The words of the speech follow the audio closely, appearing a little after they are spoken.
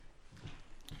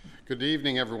Good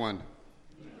evening, everyone.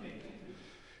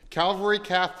 Calvary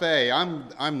Cafe,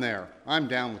 I'm there. I'm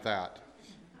down with that.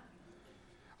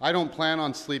 I don't plan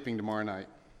on sleeping tomorrow night.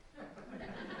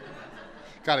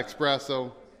 Got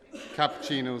espresso,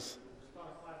 cappuccinos.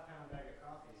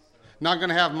 Not going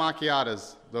to have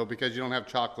macchiatos, though, because you don't have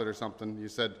chocolate or something. You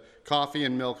said coffee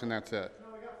and milk, and that's it. No,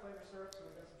 we got flavor syrups and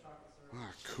we got some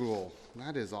chocolate syrup. Cool.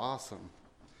 That is awesome.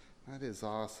 That is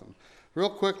awesome.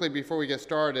 Real quickly, before we get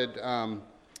started,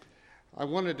 I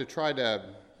wanted to try to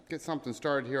get something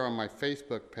started here on my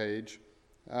Facebook page.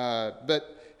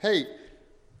 But hey,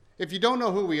 if you don't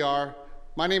know who we are,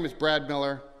 my name is Brad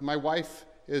Miller. My wife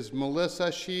is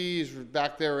Melissa. She's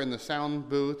back there in the sound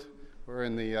booth or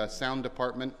in the sound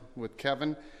department with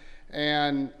Kevin.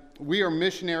 And we are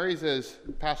missionaries, as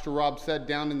Pastor Rob said,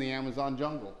 down in the Amazon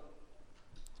jungle.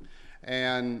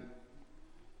 And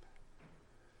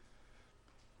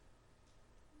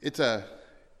it's an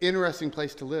interesting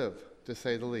place to live, to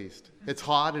say the least. It's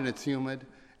hot and it's humid,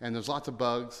 and there's lots of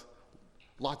bugs,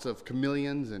 lots of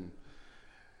chameleons and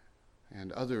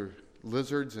other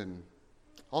lizards and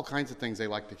all kinds of things they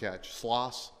like to catch,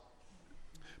 sloths.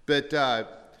 But I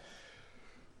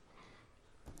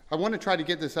want to try to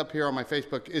get this up here on my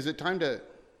Facebook. Is it time to,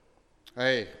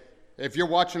 hey, if you're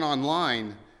watching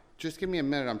online, just give me a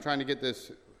minute. I'm trying to get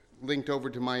this linked over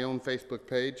to my own Facebook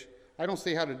page. I don't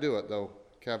see how to do it, though,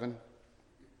 Kevin.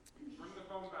 Bring the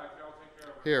phone back. I'll take care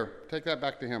of it. Here, take that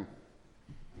back to him.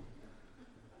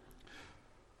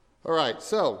 All right,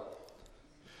 so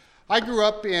I grew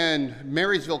up in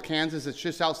Marysville, Kansas. It's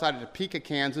just outside of Topeka,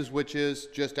 Kansas, which is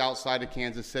just outside of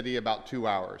Kansas City, about 2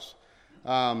 hours.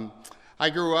 I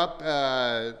grew up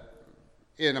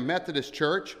in a Methodist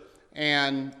church,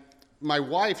 and my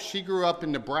wife, she grew up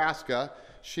in Nebraska.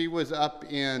 She was up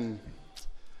in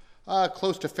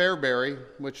close to Fairbury,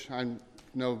 which I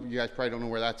know you guys probably don't know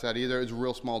where that's at either. It's a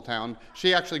real small town.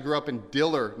 She actually grew up in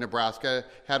Diller, Nebraska,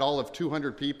 had all of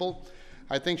 200 people.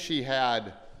 I think she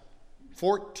had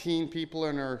 14 people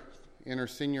in her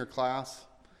senior class.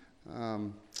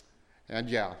 And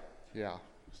yeah,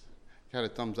 had a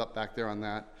thumbs up back there on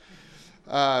that.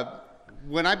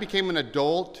 When I became an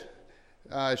adult,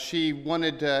 she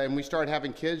wanted to, and we started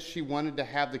having kids, she wanted to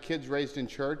have the kids raised in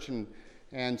church,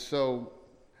 and so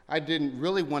I didn't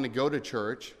really want to go to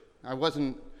church.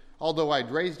 Although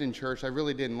I'd raised in church, I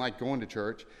really didn't like going to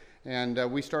church,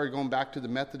 and we started going back to the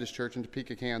Methodist church in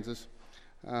Topeka, Kansas.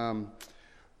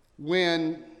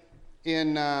 When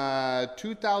in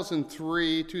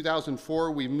 2003,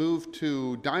 2004, we moved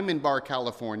to Diamond Bar,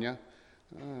 California,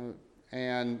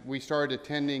 and we started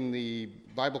attending the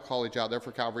Bible college out there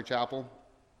for Calvary Chapel.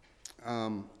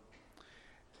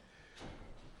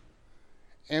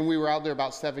 And we were out there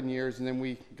about 7 years, and then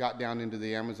we got down into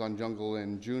the Amazon jungle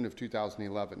in June of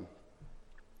 2011.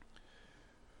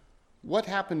 What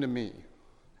happened to me?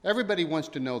 Everybody wants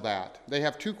to know that. They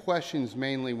have two questions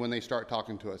mainly when they start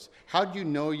talking to us. How did you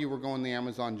know you were going in the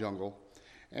Amazon jungle?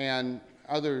 And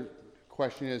other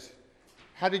question is,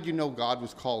 how did you know God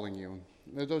was calling you?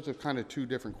 Those are kind of two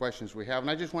different questions we have,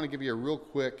 and I just want to give you a real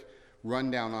quick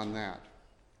rundown on that.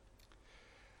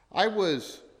 I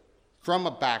was from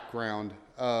a background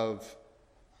of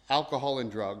alcohol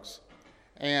and drugs,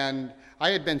 and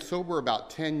I had been sober about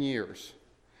 10 years.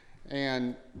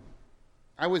 And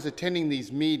I was attending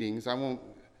these meetings. I won't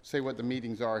say what the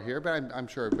meetings are here, but I'm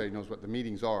sure everybody knows what the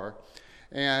meetings are.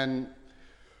 And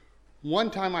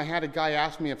one time I had a guy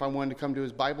ask me if I wanted to come to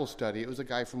his Bible study. It was a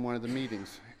guy from one of the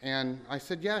meetings. And I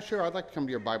said, yeah, sure, I'd like to come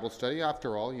to your Bible study.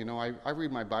 After all, I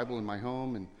read my Bible in my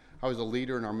home, and I was a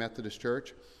leader in our Methodist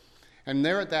church. And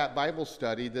there at that Bible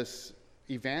study, this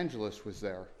evangelist was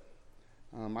there.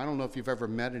 I don't know if you've ever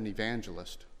met an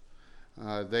evangelist.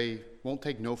 They won't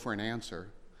take no for an answer.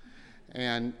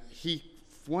 And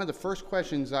one of the first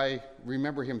questions I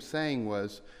remember him saying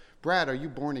was, Brad, are you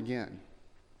born again?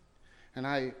 And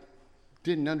I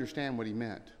didn't understand what he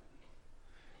meant.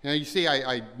 Now, you see,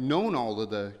 I'd known all of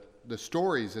the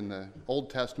stories in the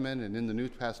Old Testament and in the New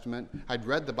Testament. I'd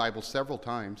read the Bible several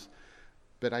times,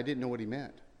 but I didn't know what he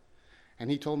meant. And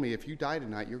he told me, if you die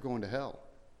tonight, you're going to hell.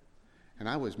 And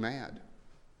I was mad.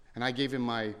 And I gave him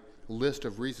my list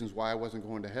of reasons why I wasn't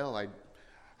going to hell. I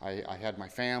had my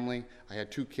family. I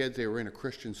had 2 kids. They were in a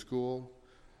Christian school.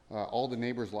 All the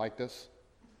neighbors liked us.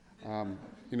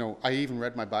 I even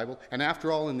read my Bible. And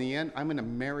after all, in the end, I'm an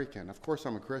American. Of course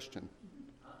I'm a Christian.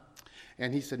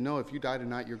 And he said, no, if you die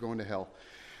tonight, you're going to hell.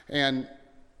 And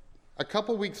a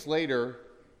couple weeks later,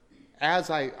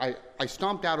 as I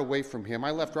stomped out away from him,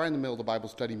 I left right in the middle of the Bible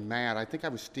study mad. I think I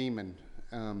was steaming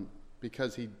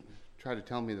because he tried to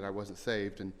tell me that I wasn't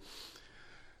saved. And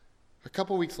A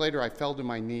couple weeks later, I fell to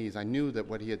my knees. I knew that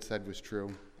what he had said was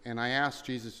true. And I asked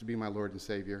Jesus to be my Lord and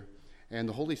Savior. And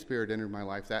the Holy Spirit entered my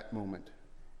life that moment.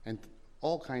 And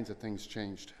all kinds of things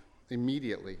changed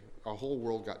immediately. Our whole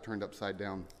world got turned upside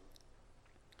down.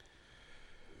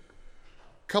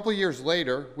 A couple years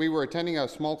later, we were attending a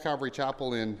small Calvary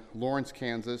chapel in Lawrence,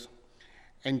 Kansas.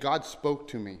 And God spoke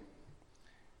to me.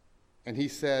 And he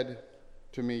said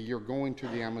to me, "You're going to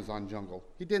the Amazon jungle."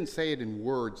 He didn't say it in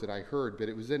words that I heard, but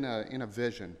it was in a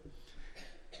vision.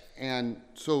 And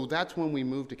so that's when we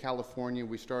moved to California.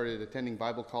 We started attending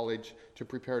Bible college to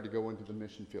prepare to go into the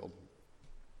mission field.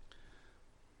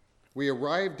 We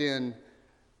arrived in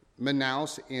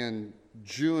Manaus in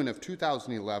June of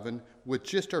 2011 with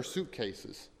just our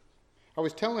suitcases. I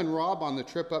was telling Rob on the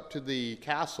trip up to the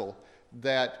castle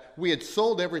that we had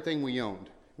sold everything we owned.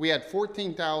 We had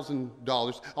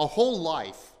 $14,000, a whole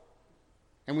life,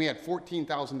 and we had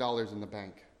 $14,000 in the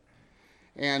bank.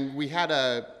 And we had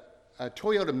a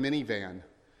Toyota minivan.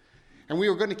 And we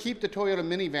were going to keep the Toyota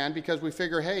minivan because we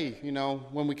figure, hey,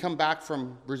 when we come back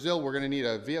from Brazil, we're going to need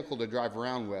a vehicle to drive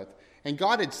around with. And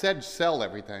God had said sell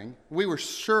everything. We were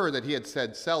sure that he had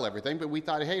said sell everything, but we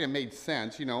thought, hey, it made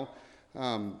sense,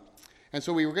 And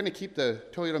so we were going to keep the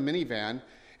Toyota minivan.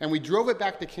 And we drove it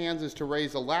back to Kansas to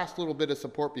raise the last little bit of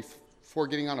support before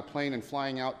getting on a plane and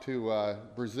flying out to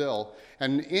Brazil.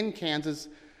 And in Kansas,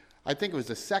 I think it was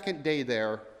the second day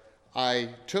there,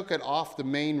 I took it off the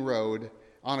main road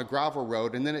on a gravel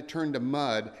road, and then it turned to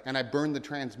mud, and I burned the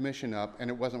transmission up,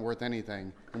 and it wasn't worth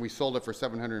anything. And we sold it for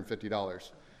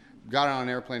 $750. Got on an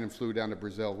airplane and flew down to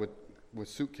Brazil with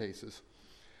suitcases.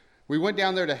 We went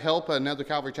down there to help another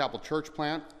Calvary Chapel church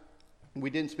plant. We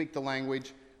didn't speak the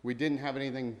language. We didn't have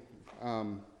anything,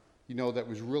 that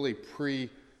was really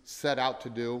set out to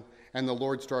do, and the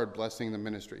Lord started blessing the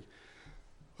ministry.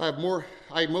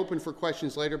 I'm open for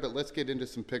questions later, but let's get into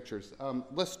some pictures.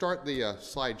 Let's start the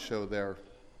slideshow there,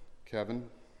 Kevin.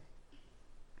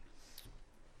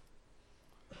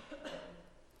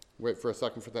 Wait for a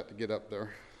second for that to get up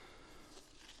there.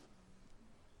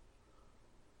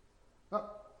 Oh,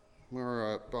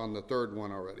 we're up on the third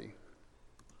one already.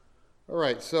 All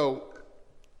right, so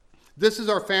this is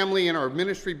our family in our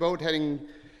ministry boat heading.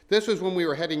 This was when we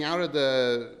were heading out of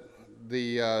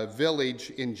the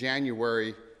village in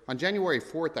January, on January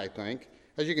 4th, I think.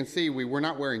 As you can see, we were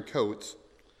not wearing coats.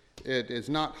 It is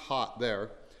not hot there.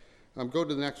 Go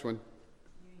to the next one.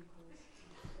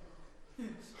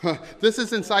 This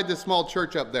is inside the small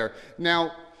church up there.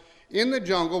 Now, in the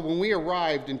jungle, when we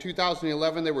arrived in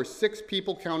 2011, there were 6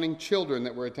 people counting children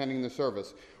that were attending the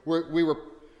service.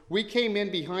 We came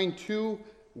in behind 2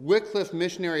 Wycliffe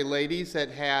missionary ladies that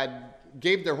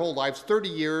gave their whole lives, 30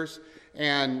 years,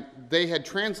 and they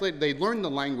learned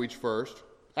the language first,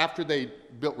 after they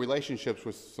built relationships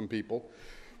with some people.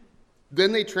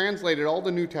 Then they translated all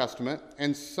the New Testament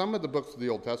and some of the books of the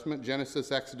Old Testament,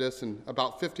 Genesis, Exodus, and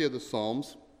about 50 of the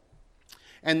Psalms.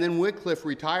 And then Wycliffe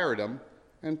retired them,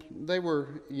 and they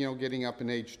were, getting up in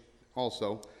age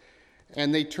also.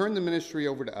 And they turned the ministry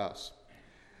over to us.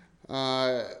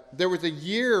 There was a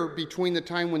year between the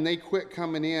time when they quit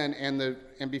coming in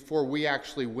and before we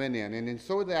actually went in. And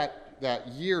so that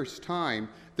year's time,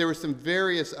 there were some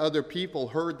various other people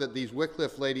heard that these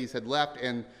Wycliffe ladies had left,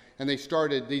 and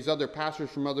these other pastors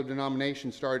from other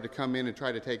denominations started to come in and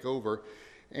try to take over.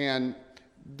 And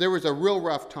there was a real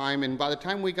rough time, and by the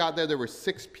time we got there, there were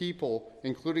 6 people,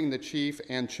 including the chief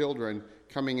and children,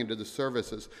 coming into the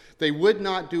services. They would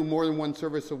not do more than 1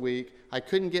 service a week. I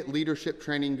couldn't get leadership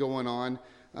training going on.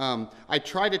 I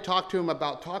tried to talk to them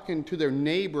about talking to their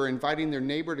neighbor, inviting their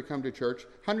neighbor to come to church.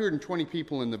 120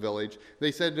 people in the village.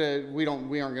 They said, we aren't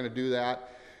going to do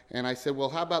that. And I said, well,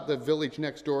 how about the village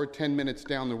next door, 10 minutes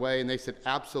down the way? And they said,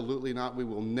 absolutely not. We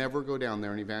will never go down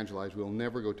there and evangelize. We will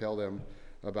never go tell them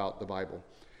about the Bible.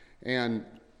 And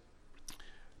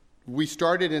we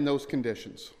started in those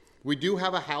conditions. We do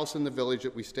have a house in the village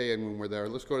that we stay in when we're there.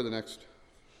 Let's go to the next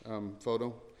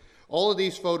photo. All of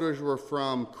these photos were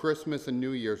from Christmas and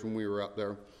New Year's when we were up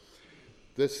there.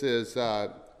 This is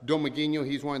Don Maguino.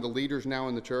 He's one of the leaders now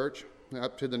in the church.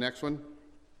 Up to the next one.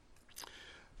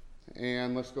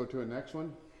 And let's go to the next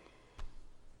one.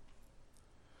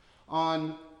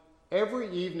 On every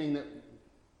evening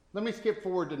let me skip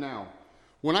forward to now.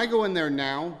 When I go in there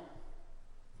now,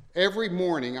 every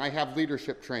morning I have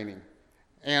leadership training.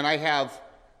 And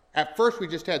at first we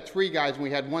just had 3 guys and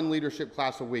we had 1 leadership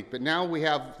class a week. But now we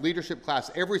have leadership class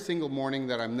every single morning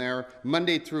that I'm there,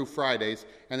 Monday through Fridays.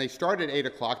 And they start at 8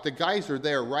 o'clock. The guys are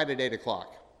there right at 8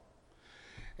 o'clock.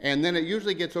 And then it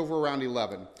usually gets over around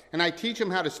 11. And I teach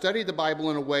them how to study the Bible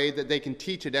in a way that they can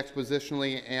teach it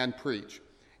expositionally and preach.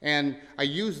 And I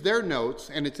use their notes,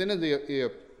 and it's in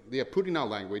the Apudina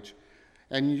language,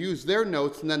 and use their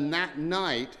notes, and then that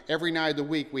night, every night of the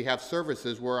week, we have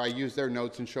services where I use their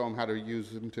notes and show them how to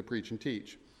use them to preach and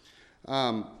teach.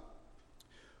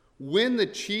 When the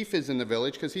chief is in the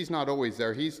village, because he's not always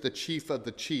there, he's the chief of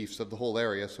the chiefs of the whole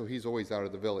area, so he's always out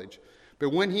of the village.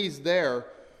 But when he's there,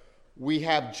 we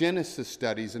have Genesis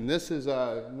studies, and this is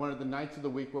one of the nights of the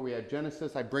week where we have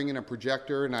Genesis. I bring in a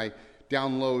projector, and I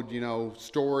download,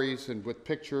 stories and with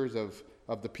pictures of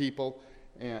the people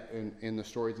in the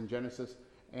stories in Genesis,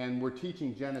 and we're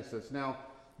teaching Genesis. Now,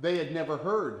 they had never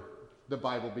heard the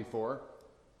Bible before.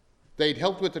 They'd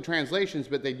helped with the translations,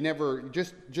 but they'd never,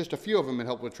 just a few of them had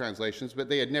helped with translations, but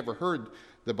they had never heard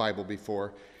the Bible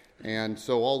before, and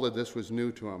so all of this was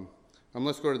new to them.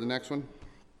 Let's go to the next one.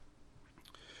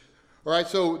 All right,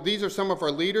 so these are some of our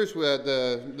leaders.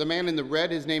 The man in the red,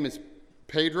 his name is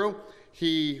Pedro.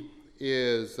 He's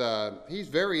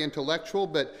very intellectual,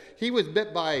 but he was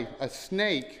bit by a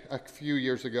snake a few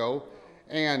years ago,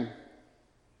 and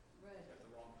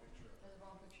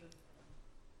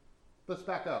let's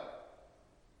back up.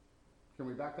 Can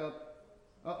we back up?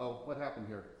 Uh-oh, what happened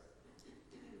here?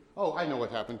 Oh, I know what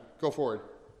happened. Go forward.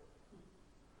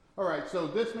 All right, so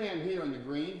this man here in the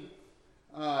green,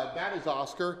 that is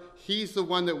Oscar. He's the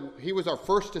one he was our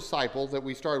first disciple that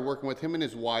we started working with, him and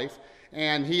his wife,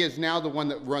 and he is now the one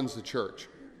that runs the church.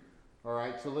 All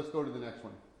right, so let's go to the next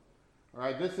one. All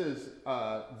right, this is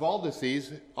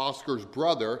Valdeses, Oscar's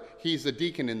brother. He's the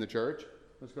deacon in the church.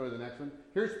 Let's go to the next one.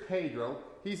 Here's Pedro.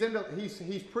 He's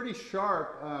pretty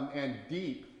sharp and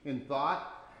deep in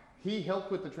thought. He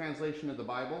helped with the translation of the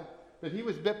Bible, but he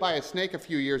was bit by a snake a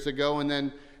few years ago, and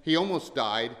then he almost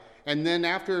died. And then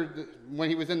when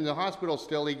he was in the hospital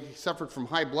still, he suffered from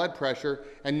high blood pressure,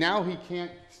 and now he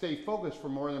can't stay focused for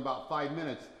more than about 5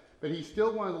 minutes. But he's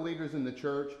still one of the leaders in the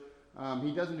church.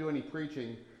 He doesn't do any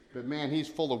preaching, but man, he's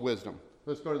full of wisdom.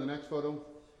 Let's go to the next photo.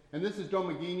 And this is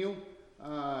Dominguinho.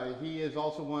 He is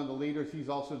also one of the leaders. He's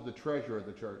also the treasurer of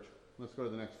the church. Let's go to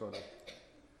the next photo.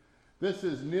 This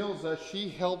is Nilza. She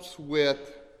helps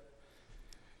with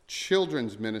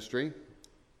children's ministry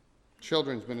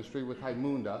with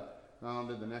Haimunda. On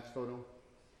to the next photo.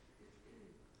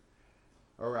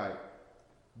 All right.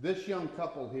 This young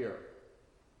couple here,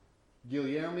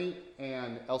 Guilherme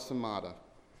and Elsamada.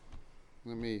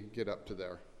 Let me get up to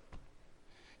there.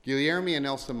 Guilherme and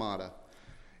Elsamada.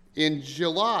 In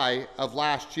July of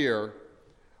last year,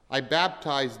 I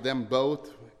baptized them both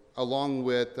along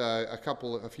with a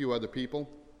few other people.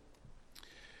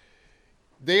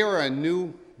 They are a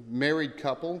new married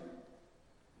couple.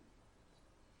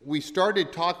 We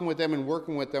started talking with them and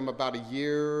working with them about a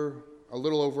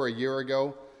little over a year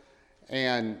ago,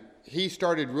 and he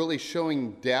started really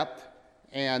showing depth,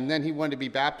 and then he wanted to be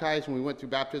baptized. When we went through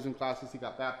baptism classes, he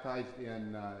got baptized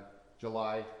in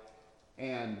July,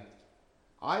 and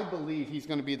I believe he's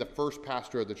going to be the first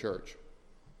pastor of the church.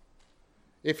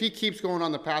 If he keeps going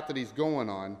on the path that he's going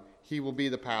on, he will be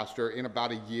the pastor in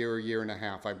about a year and a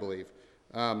half, I believe.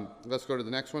 Let's go to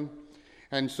the next one.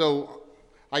 And so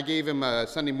I gave him a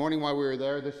Sunday morning while we were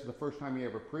there. This is the first time he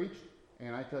ever preached.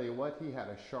 And I tell you what, he had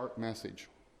a sharp message.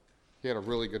 He had a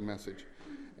really good message.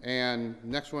 And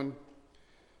next one.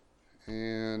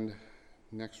 And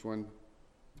next one.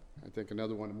 I think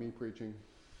another one of me preaching.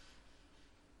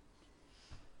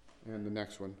 And the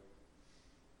next one.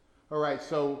 All right,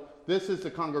 so this is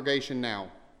the congregation now.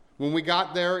 When we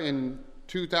got there in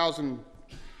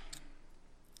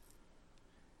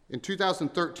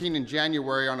 2013 in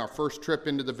January on our first trip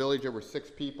into the village, there were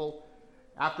 6 people.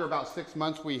 After about 6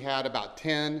 months, we had about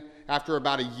 10. After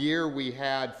about a year, we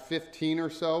had 15 or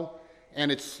so,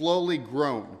 and it's slowly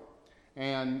grown.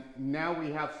 And now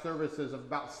we have services of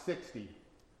about 60.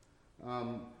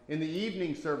 In the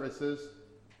evening services,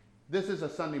 this is a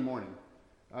Sunday morning.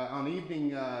 On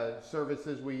evening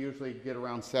services, we usually get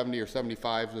around 70 or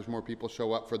 75. There's more people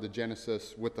show up for the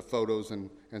Genesis with the photos and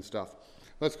stuff.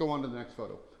 Let's go on to the next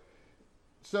photo.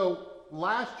 So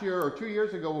last year or 2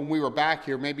 years ago when we were back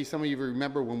here, maybe some of you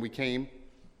remember when we came,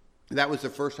 that was the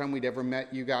first time we'd ever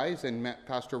met you guys and met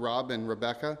Pastor Rob and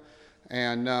Rebecca.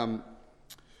 And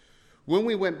when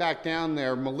we went back down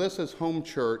there, Melissa's home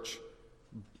church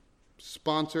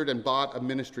sponsored and bought a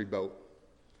ministry boat.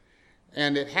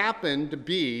 And it happened to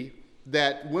be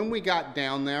that when we got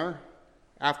down there,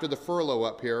 after the furlough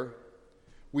up here,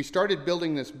 we started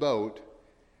building this boat,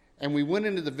 and we went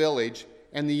into the village,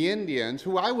 and the Indians,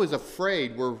 who I was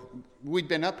afraid we'd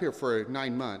been up here for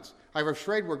 9 months, I was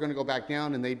afraid we're going to go back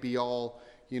down and they'd be all,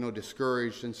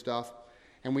 discouraged and stuff.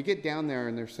 And we get down there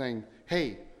and they're saying,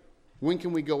 hey, when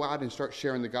can we go out and start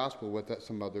sharing the gospel with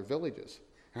some other villages?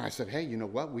 And I said, hey, you know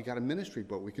what? We got a ministry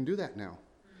boat. We can do that now.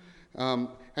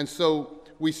 And so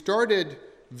we started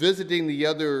visiting the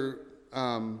other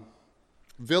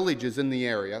villages in the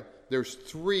area. There's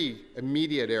 3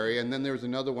 immediate area, and then there's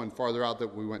another one farther out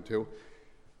that we went to.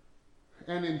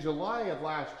 And in July of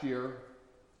last year,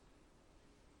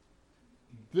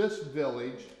 this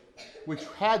village, which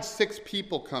had 6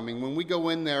 people coming, when we go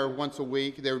in there once a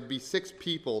week, there would be 6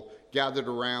 people gathered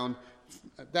around.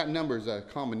 That number is a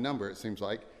common number, it seems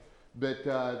like. But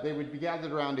they would be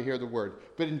gathered around to hear the word.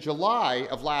 But in July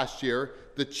of last year,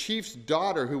 the chief's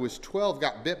daughter, who was 12,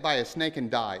 got bit by a snake and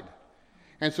died.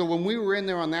 And so when we were in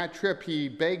there on that trip, he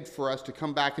begged for us to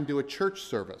come back and do a church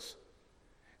service.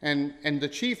 And the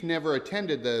chief never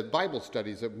attended the Bible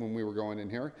studies when we were going in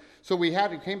here. So we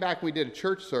came back and we did a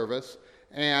church service,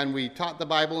 and we taught the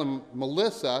Bible, and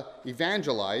Melissa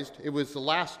evangelized. It was the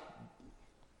last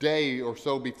day or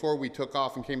so before we took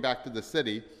off and came back to the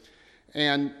city.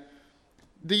 And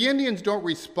the Indians don't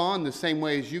respond the same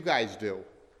way as you guys do.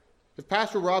 If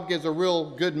Pastor Rob gives a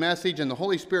real good message and the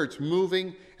Holy Spirit's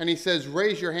moving, and he says,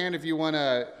 raise your hand if you want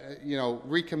to,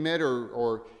 recommit,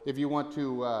 or if you want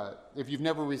to, if you've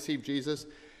never received Jesus.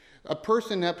 A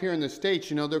person up here in the States,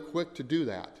 they're quick to do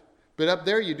that. But up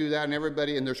there you do that,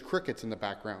 and there's crickets in the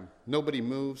background. Nobody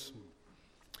moves.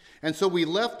 And so we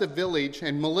left the village,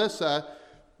 and Melissa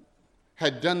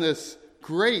had done this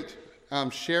great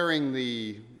sharing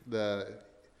the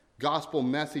gospel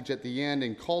message at the end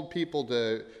and called people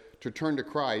to turn to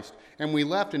Christ. And we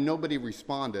left and nobody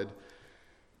responded.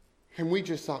 And we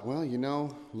just thought, well,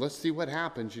 let's see what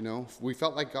happens, We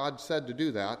felt like God said to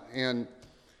do that. And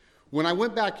when I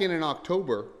went back in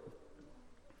October,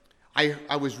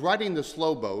 I was riding the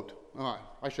slow boat.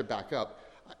 I should back up.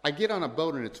 I get on a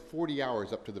boat and it's 40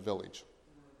 hours up to the village.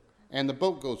 And the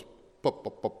boat goes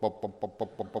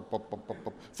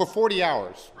for 40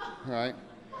 hours, right?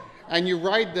 And you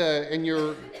ride and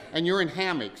you're in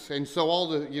hammocks, and so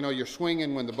all you're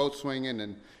swinging when the boat's swinging,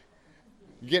 and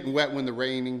getting wet when the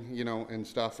raining, and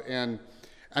stuff. And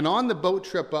on the boat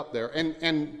trip up there,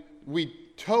 and we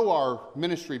tow our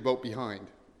ministry boat behind.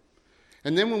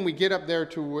 And then when we get up there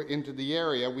into the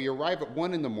area, we arrive at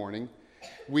 1 a.m.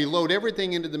 We load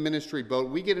everything into the ministry boat.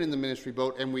 We get in the ministry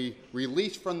boat, and we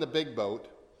release from the big boat.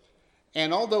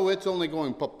 And although it's only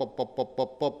going pop, pop, pop, pop,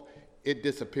 pop, pop, it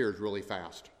disappears really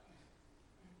fast.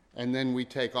 And then we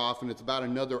take off, and it's about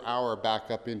another hour back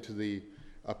up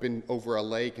over a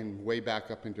lake and way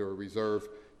back up into a reserve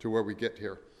to where we get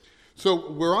here.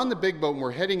 So we're on the big boat, and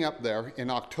we're heading up there in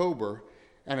October,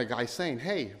 and a guy's saying,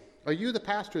 hey, are you the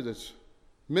pastor that's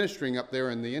ministering up there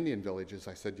in the Indian villages?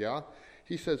 I said, yeah.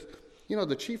 He says,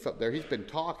 the chief up there, he's been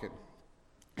talking,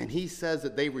 and he says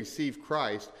that they received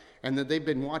Christ, and that they've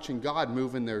been watching God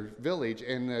move in their village,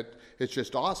 and that it's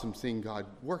just awesome seeing God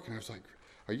work. And I was like,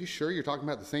 are you sure you're talking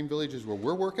about the same villages where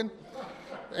we're working?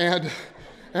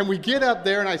 And we get up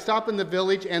there, and I stop in the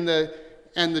village, and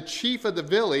the chief of the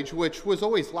village, which was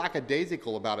always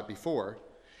lackadaisical about it before,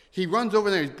 he runs over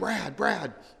there and he's,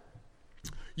 Brad,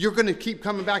 you're going to keep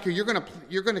coming back here.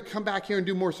 You're going to come back here and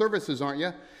do more services, aren't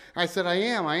you? I said, I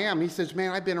am. He says,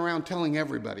 man, I've been around telling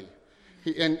everybody.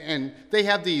 And they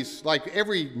have these, like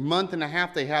every month and a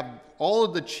half, they have all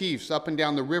of the chiefs up and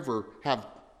down the river have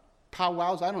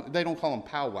powwows. They don't call them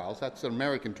powwows. That's an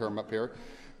American term up here.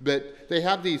 But they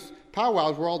have these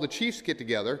powwows where all the chiefs get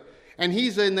together. And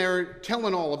he's in there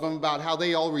telling all of them about how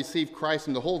they all received Christ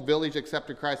and the whole village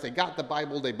accepted Christ. They got the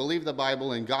Bible, they believe the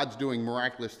Bible, and God's doing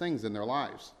miraculous things in their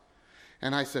lives.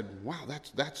 And I said, wow,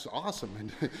 that's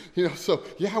awesome. And, so,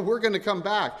 yeah, we're going to come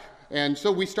back. And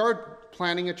so we start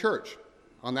planning a church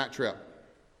on that trip.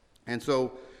 And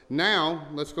so now,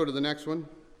 let's go to the next one.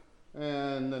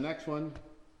 And the next one.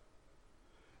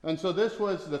 And so this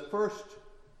was the first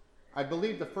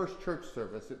church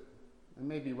service. I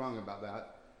may be wrong about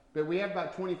that. But we have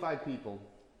about 25 people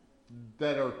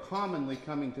that are commonly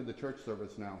coming to the church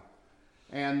service now.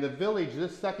 And the village,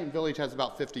 this second village, has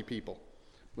about 50 people.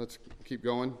 Let's keep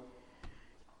going.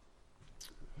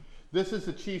 This is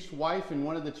the chief's wife and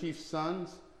one of the chief's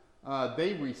sons.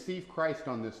 They received Christ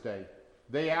on this day.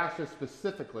 They asked us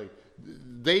specifically.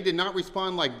 They did not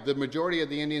respond like the majority of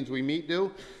the Indians we meet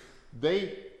do.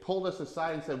 They pulled us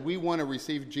aside and said, we want to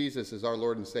receive Jesus as our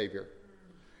Lord and Savior.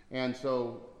 And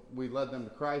so we led them to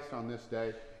Christ on this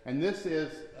day. And this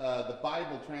is the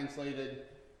Bible translated.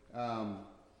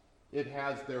 It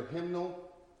has their hymnal,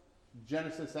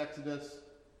 Genesis, Exodus,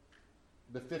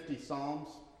 the 50 Psalms,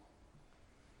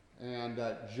 and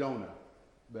Jonah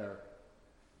there.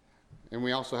 And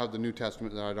we also have the New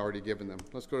Testament that I'd already given them.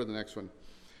 Let's go to the next one.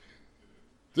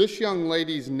 This young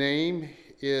lady's name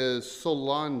is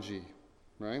Solange,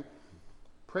 right?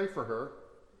 pray for her.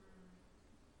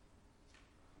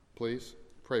 Please,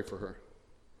 pray for her.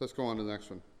 Let's go on to the next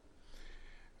one.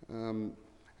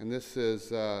 And this is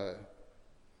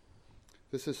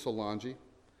Solange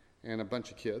and a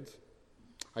bunch of kids.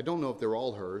 I don't know if they're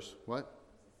all hers. What?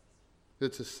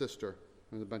 It's a sister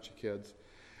and a bunch of kids.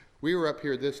 We were up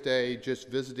here this day just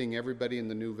visiting everybody in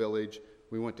the new village.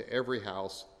 We went to every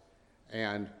house,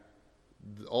 and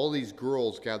all these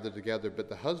girls gathered together, but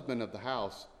the husband of the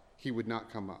house, he would not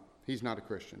come up. He's not a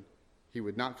Christian. He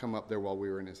would not come up there while we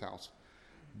were in his house.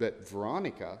 But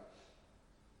Veronica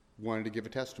wanted to give a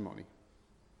testimony.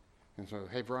 And so,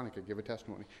 hey, Veronica, give a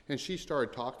testimony. And she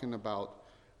started talking about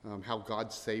how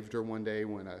God saved her one day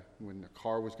when a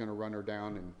car was going to run her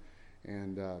down,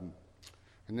 and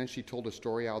then she told a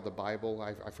story out of the Bible.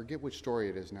 I forget which story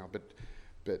it is now,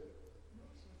 but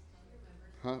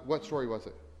what story was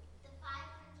it?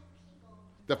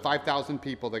 The 5,000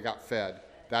 people that got fed.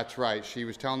 That's right. She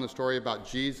was telling the story about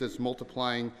Jesus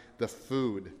multiplying the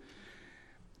food.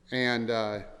 And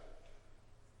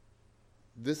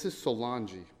this is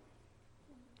Solange.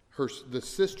 The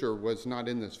sister was not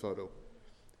in this photo.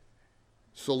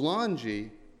 Solange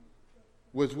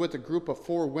was with a group of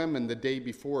 4 women the day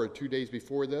before, or 2 days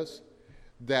before this,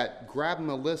 that grabbed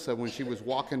Melissa when she was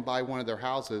walking by one of their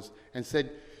houses and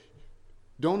said,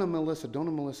 Dona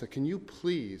Melissa, can you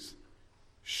please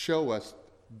show us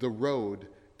the road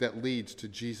that leads to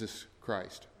Jesus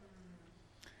Christ?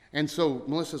 And so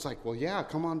Melissa's like, well, yeah,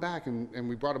 come on back. And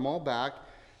we brought them all back,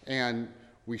 and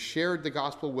we shared the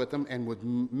gospel with them, and with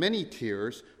many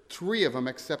tears, 3 of them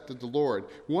accepted the Lord.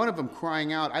 One of them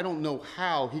crying out, I don't know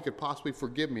how he could possibly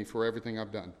forgive me for everything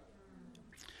I've done.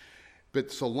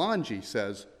 But Solange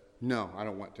says, no, I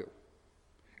don't want to.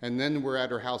 And then we're at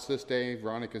her house this day.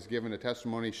 Veronica's given a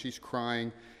testimony. She's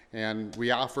crying, and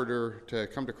we offered her to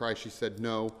come to Christ. She said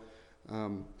no.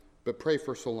 But pray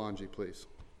for Solange, please.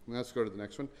 And let's go to the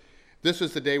next one. This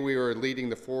was the day we were leading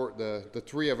the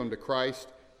 3 of them to Christ.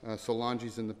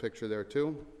 Solange's in the picture there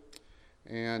too.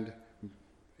 And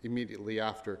immediately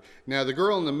after. Now the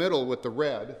girl in the middle with the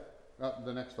red,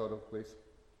 the next photo, please.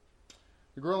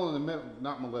 The girl in the middle,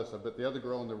 not Melissa, but the other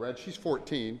girl in the red, she's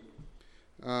 14.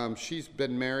 She's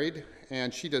been married,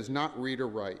 and she does not read or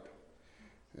write.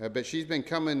 But she's been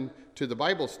coming to the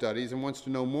Bible studies and wants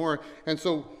to know more. And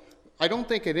so I don't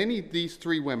think at any of these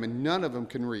 3 women, none of them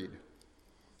can read.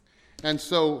 And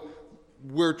so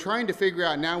we're trying to figure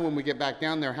out now when we get back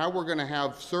down there how we're going to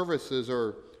have services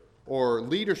or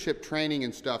leadership training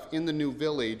and stuff in the new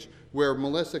village where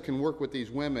Melissa can work with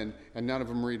these women and none of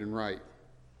them read and write.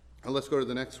 Now let's go to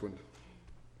the next one.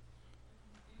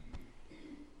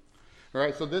 All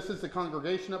right, so this is the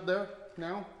congregation up there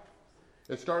now.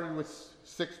 It started with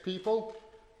 6 people.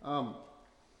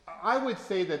 I would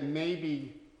say that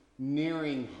maybe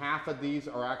nearing half of these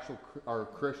are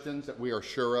Christians that we are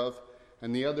sure of,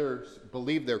 and the others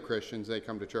believe they're Christians. They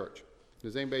come to church.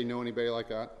 Does anybody know anybody like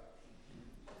that?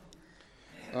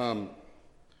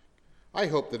 I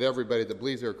hope that everybody that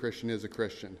believes they're a Christian is a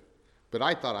Christian, but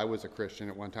I thought I was a Christian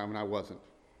at one time and I wasn't.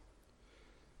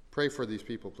 Pray for these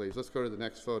people, please. Let's go to the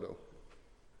next photo.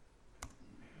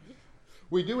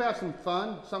 We do have some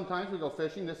fun. Sometimes we go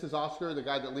fishing. This is Oscar, the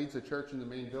guy that leads the church in the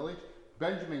main village.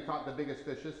 Benjamin caught the biggest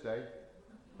fish this day.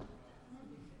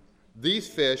 These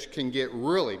fish can get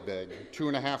really big,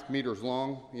 2.5 meters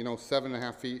long,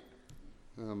 7.5 feet.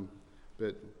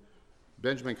 But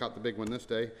Benjamin caught the big one this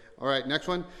day. All right, next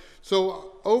one.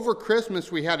 So over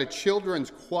Christmas, we had a children's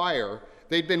choir.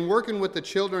 They'd been working with the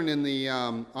children in the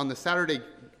on the Saturday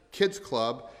Kids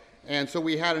Club, and so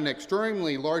we had an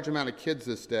extremely large amount of kids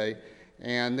this day,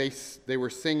 and they were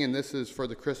singing. This is for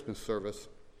the Christmas service.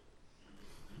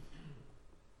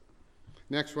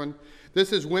 Next one.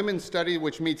 This is Women's Study,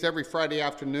 which meets every Friday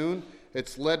afternoon.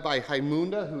 It's led by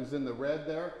Haimunda, who's in the red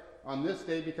there. On this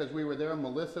day, because we were there,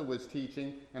 Melissa was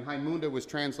teaching, and Haimunda was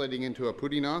translating into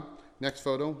Apurina. Next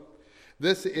photo.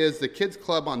 This is the Kids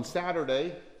Club on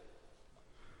Saturday.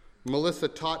 Melissa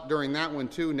taught during that one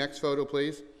too. Next photo,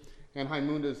 please. And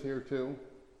Haimunda's here too.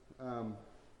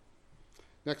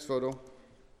 Next photo.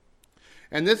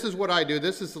 And this is what I do.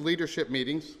 This is the leadership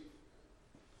meetings.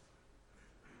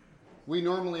 We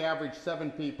normally average 7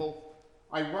 people.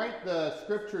 I write the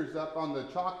scriptures up on the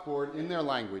chalkboard in their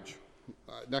language.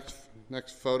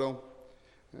 Next photo.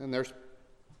 And there's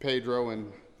Pedro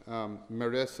and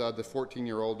Marissa, the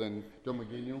 14-year-old, and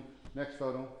Domaguinho. Next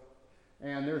photo.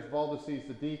 And there's Valdesis,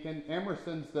 the deacon.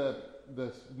 Emerson's the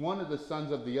one of the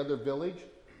sons of the other village.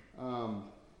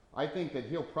 I think that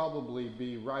he'll probably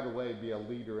be right away be a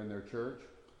leader in their church.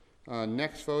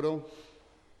 Next photo.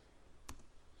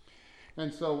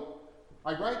 And so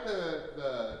I write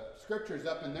the scriptures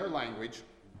up in their language,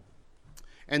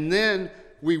 and then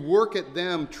we work at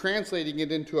them translating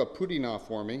it into a Pudina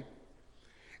for me,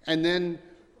 and then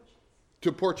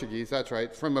to Portuguese, that's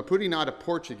right, from a Pudina to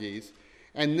Portuguese,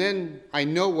 and then I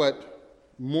know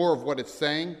more of what it's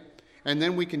saying, and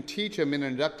then we can teach them in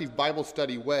an inductive Bible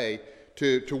study way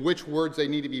to which words they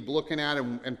need to be looking at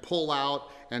and pull out,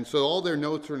 and so all their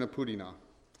notes are in a Pudina.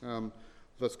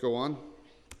 Let's go on.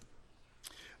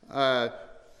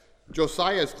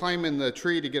 Josiah is climbing the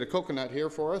tree to get a coconut here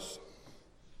for us.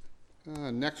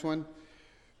 Next one.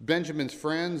 Benjamin's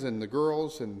friends and the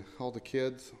girls and all the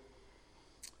kids.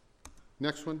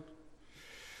 Next one.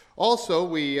 Also,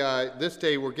 this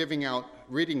day we're giving out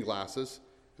reading glasses.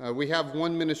 We have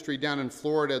one ministry down in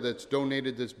Florida that's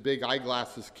donated this big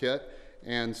eyeglasses kit,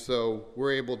 and so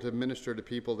we're able to minister to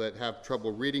people that have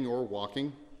trouble reading or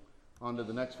walking. On to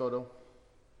the next photo.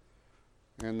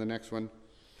 And the next one.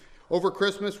 Over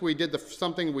Christmas, we did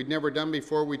something we'd never done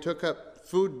before. We took up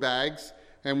food bags,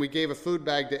 and we gave a food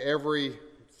bag to every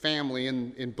family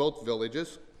in both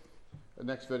villages. The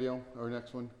next video, or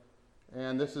next one.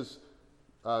 And this is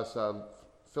us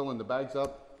filling the bags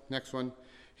up. Next one.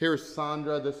 Here's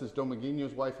Sandra. This is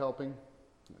Domaguino's wife helping.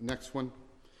 Next one.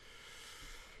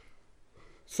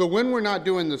 So when we're not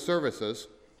doing the services,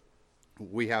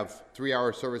 we have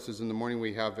 3-hour services in the morning.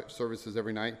 We have services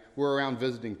every night. We're around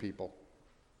visiting people.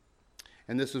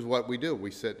 And this is what we do. We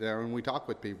sit there and we talk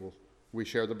with people. We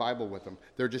share the Bible with them.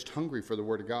 They're just hungry for the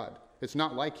Word of God. It's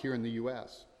not like here in the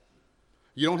U.S.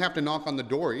 You don't have to knock on the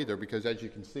door either, because as you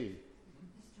can see,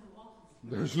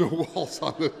 there's no walls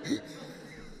on it.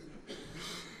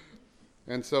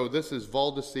 And so this is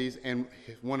Valdese's and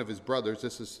one of his brothers.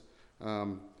 This is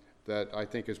that I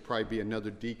think is probably be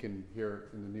another deacon here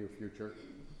in the near future.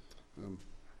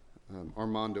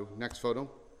 Armando. Next photo.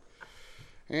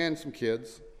 And some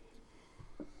kids.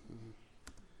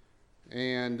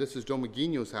 And this is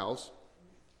Domaguino's house.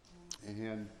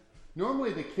 And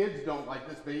normally the kids don't like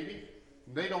this baby.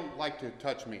 They don't like to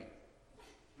touch me.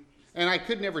 And I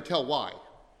could never tell why.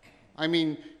 I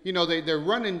mean, you know, they're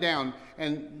running down,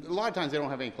 and a lot of times they don't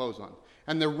have any clothes on.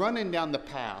 And they're running down the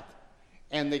path,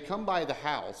 and they come by the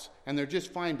house, and they're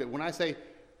just fine. But when I say,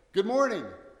 good morning,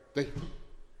 they're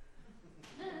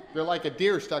like a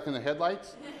deer stuck in the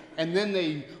headlights. And then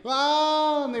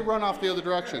and they run off the other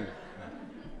direction.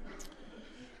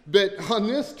 But on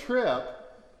this trip,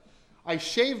 I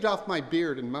shaved off my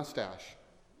beard and mustache.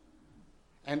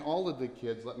 And all of the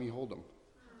kids let me hold them.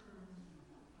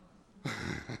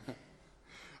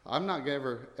 I'm not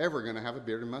ever going to have a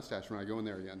beard and mustache when I go in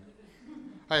there again.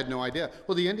 I had no idea.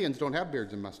 Well, the Indians don't have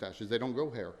beards and mustaches. They don't grow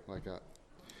hair like that.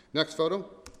 Next photo.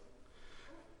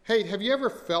 Hey, have you ever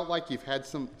felt like you've had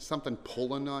something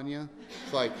pulling on you?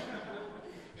 It's like,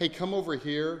 hey, come over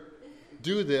here,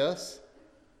 do this.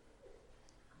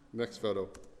 Next photo.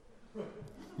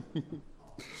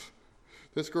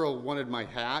 This girl wanted my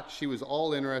hat. She was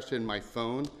all interested in my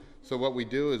phone. So what we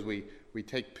do is we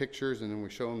take pictures and then we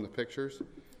show them the pictures.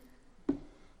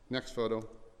 Next photo.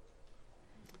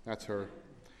 That's her.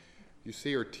 You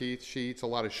see her teeth. She eats a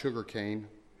lot of sugar cane.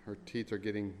 Her teeth are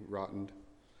getting rotten,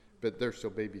 but they're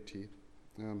still baby teeth.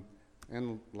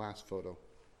 And last photo.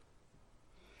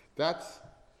 That's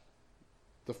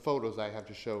the photos I have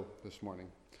to show this morning,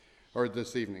 or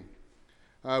this evening.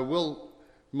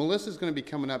 Melissa's going to be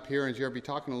coming up here and she's going to be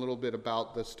talking a little bit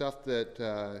about the stuff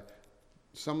that,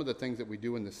 some of the things that we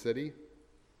do in the city.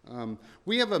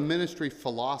 We have a ministry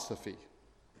philosophy,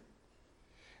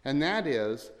 and that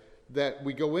is that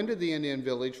we go into the Indian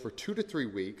village for 2 to 3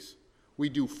 weeks. We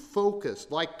do focus,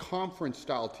 like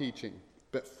conference-style teaching,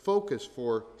 but focus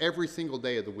for every single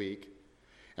day of the week.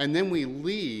 And then we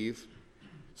leave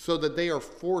so that they are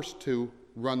forced to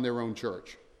run their own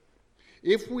church.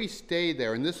 If we stay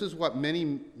there, and this is what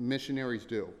many missionaries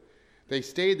do, they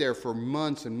stay there for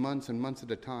months and months and months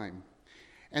at a time,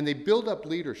 and they build up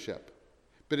leadership.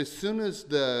 But as soon as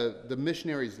the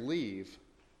missionaries leave,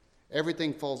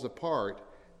 everything falls apart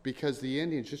because the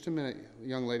Indians, just a minute,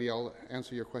 young lady, I'll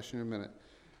answer your question in a minute.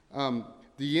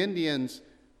 The Indians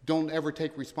don't ever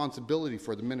take responsibility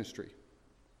for the ministry.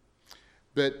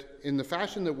 But in the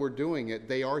fashion that we're doing it,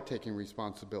 they are taking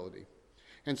responsibility.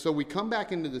 And so we come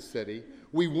back into the city.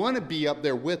 We want to be up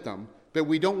there with them, but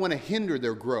we don't want to hinder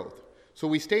their growth. So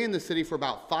we stay in the city for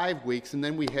about 5 weeks, and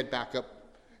then we head back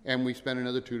up, and we spend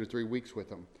another 2 to 3 weeks with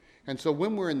them. And so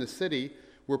when we're in the city,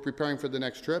 we're preparing for the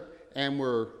next trip, and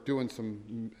we're doing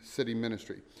some city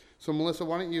ministry. So Melissa,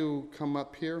 why don't you come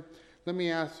up here? Let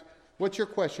me ask, what's your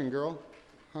question, girl?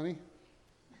 Honey?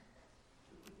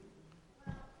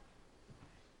 Well,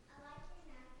 I like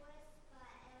your necklace, but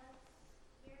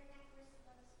your necklace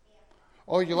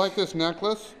Oh, you like this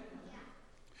necklace?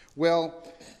 Well,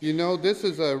 you know, this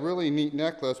is a really neat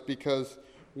necklace because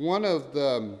one of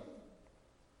the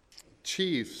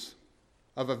chiefs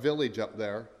of a village up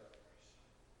there,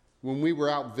 when we were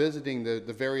out visiting the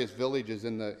various villages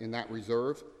in that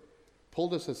reserve,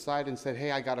 pulled us aside and said,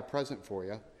 hey, I got a present for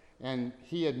you. And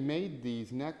he had made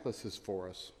these necklaces for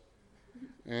us.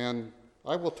 And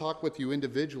I will talk with you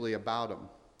individually about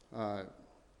them,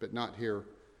 but not here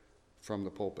from the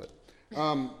pulpit.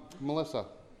 Melissa,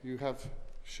 you have,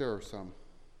 share some.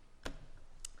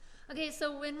 Okay,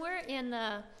 so when we're in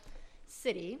the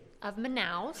city of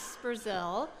Manaus,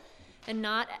 Brazil, and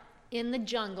not in the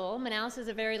jungle, Manaus is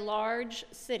a very large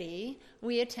city,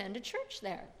 we attend a church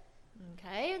there.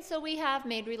 Okay, and so we have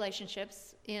made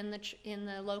relationships in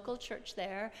the local church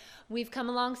there. We've come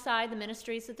alongside the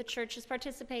ministries that the church is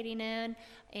participating in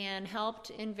and helped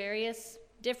in various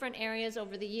different areas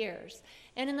over the years.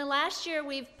 And in the last year,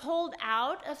 we've pulled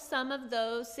out of some of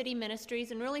those city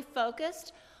ministries and really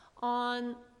focused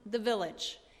on the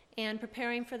village and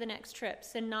preparing for the next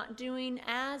trips and not doing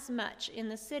as much in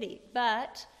the city.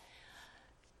 But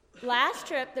last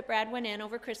trip that Brad went in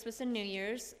over Christmas and New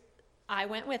Year's, I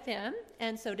went with him,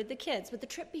 and so did the kids. But the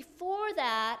trip before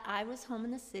that, I was home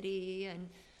in the city, and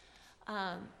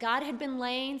God had been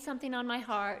laying something on my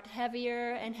heart,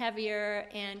 heavier and heavier,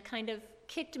 and kind of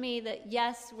kicked me that,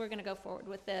 yes, we're going to go forward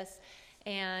with this.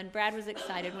 And Brad was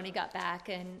excited when he got back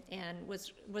and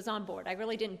was on board. I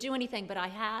really didn't do anything, but I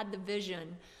had the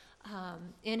vision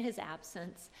in his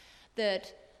absence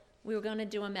that we were going to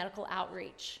do a medical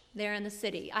outreach there in the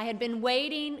city. I had been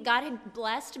waiting. God had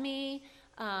blessed me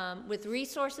with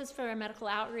resources for a medical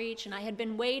outreach, and I had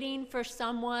been waiting for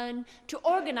someone to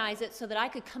organize it so that I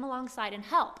could come alongside and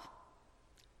help.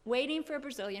 Waiting for a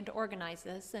Brazilian to organize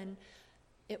this, and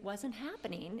it wasn't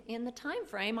happening in the time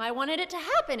frame I wanted it to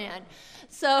happen in.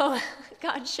 So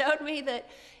God showed me that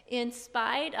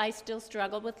I still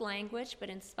struggled with language, but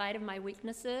in spite of my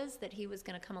weaknesses, that he was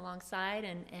going to come alongside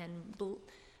and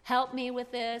help me with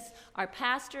this. Our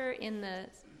pastor in the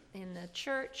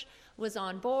church was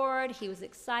on board. He was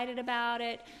excited about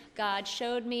it. God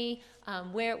showed me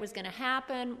where it was going to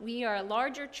happen. We are a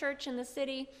larger church in the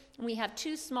city, and we have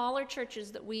 2 smaller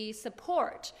churches that we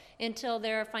support until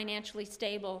they're financially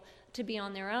stable to be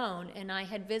on their own. And I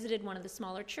had visited one of the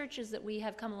smaller churches that we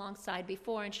have come alongside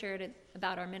before and shared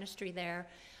about our ministry there,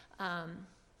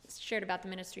 shared about the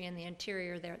ministry in the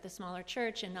interior there at the smaller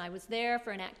church. And I was there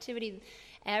for an activity.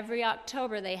 Every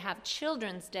October they have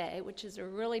Children's Day, which is a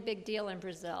really big deal in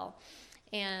Brazil.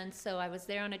 And so I was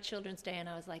there on a Children's Day, and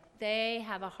I was like, they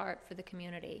have a heart for the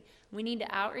community. We need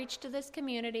to outreach to this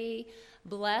community,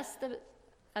 bless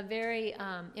a very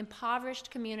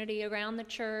impoverished community around the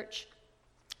church,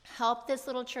 help this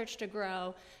little church to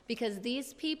grow, because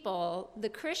these people, the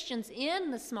Christians in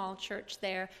the small church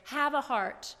there, have a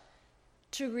heart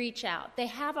to reach out. They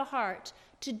have a heart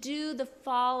to do the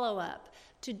follow-up,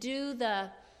 to do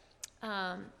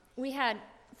we had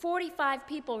 45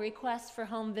 people request for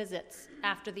home visits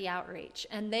after the outreach,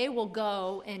 and they will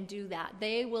go and do that.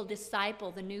 They will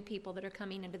disciple the new people that are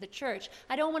coming into the church.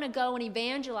 I don't want to go and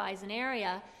evangelize an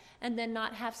area and then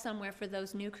not have somewhere for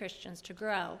those new Christians to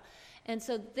grow. And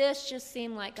so this just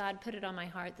seemed like God put it on my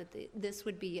heart that this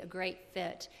would be a great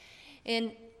fit.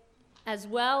 And as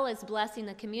well as blessing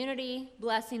the community,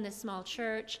 blessing the small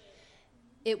church,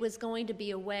 it was going to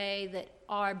be a way that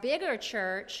our bigger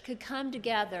church could come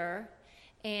together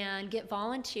and get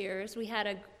volunteers. We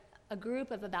had a group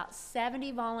of about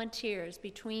 70 volunteers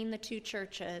between the 2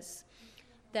 churches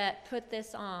that put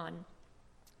this on.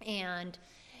 And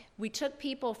we took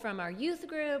people from our youth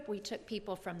group, we took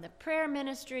people from the prayer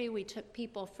ministry, we took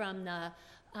people from the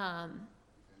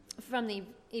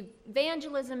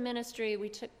evangelism ministry, we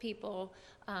took people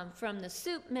from the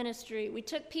soup ministry, we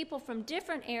took people from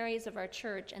different areas of our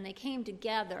church, and they came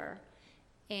together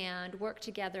and worked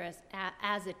together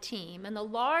as a team. And the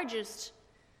largest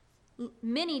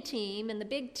mini team and the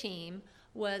big team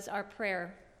was our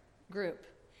prayer group.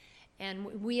 And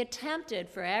we attempted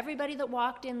for everybody that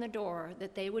walked in the door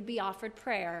that they would be offered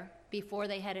prayer before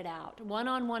they headed out,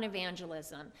 one-on-one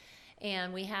evangelism.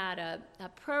 And we had a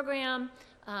program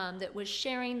that was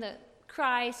sharing the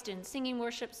Christ and singing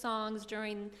worship songs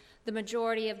during the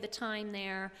majority of the time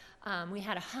there. We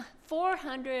had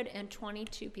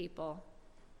 422 people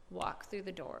walk through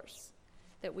the doors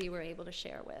that we were able to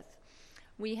share with.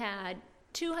 We had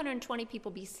 220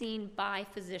 people be seen by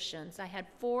physicians. I had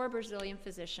 4 Brazilian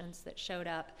physicians that showed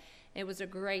up. It was a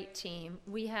great team.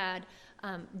 We had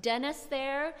dentists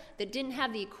there that didn't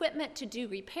have the equipment to do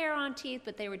repair on teeth,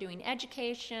 but they were doing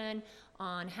education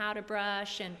on how to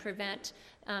brush and prevent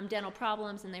dental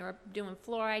problems, and they were doing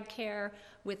fluoride care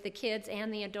with the kids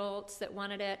and the adults that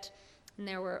wanted it. And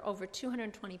there were over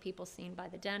 220 people seen by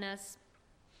the dentist.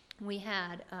 We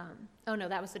had,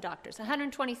 that was the doctors.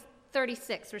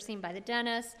 36 were seen by the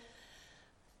dentist.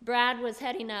 Brad was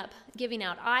heading up, giving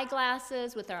out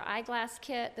eyeglasses with our eyeglass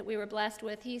kit that we were blessed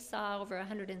with. He saw over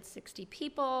 160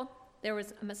 people. There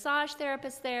was a massage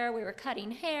therapist there. We were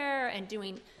cutting hair and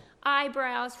doing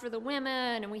eyebrows for the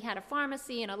women, and we had a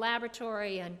pharmacy and a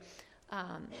laboratory, and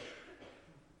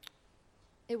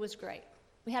it was great.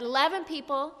 We had 11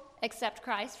 people accept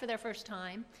Christ for their first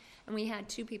time, and we had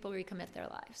 2 people recommit their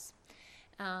lives.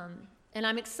 And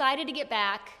I'm excited to get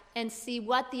back and see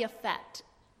what the effect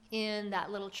in that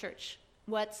little church,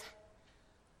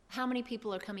 how many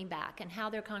people are coming back and how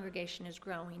their congregation is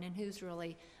growing and who's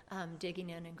really digging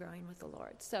in and growing with the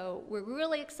Lord. So we're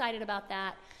really excited about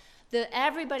that.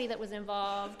 Everybody that was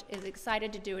involved is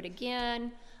excited to do it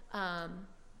again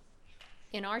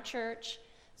in our church.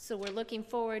 So we're looking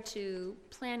forward to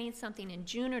planning something in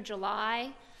June or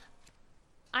July.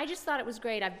 I just thought it was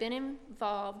great. I've been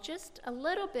involved just a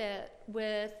little bit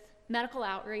with medical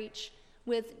outreach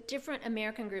with different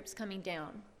American groups coming down.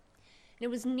 And it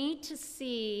was neat to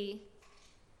see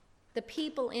the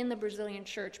people in the Brazilian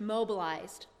church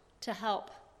mobilized to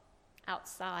help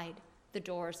outside the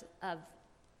doors of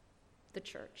the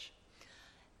church.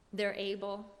 They're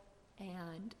able,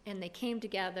 and they came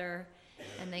together,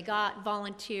 and they got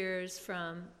volunteers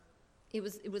from, it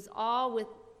was all with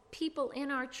people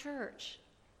in our church.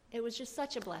 It was just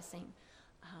such a blessing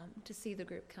to see the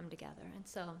group come together, and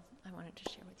so I wanted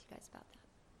to share with you guys about that.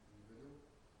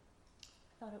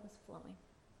 I thought it was flowing.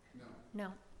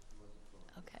 No?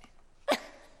 Okay.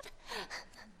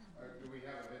 Do we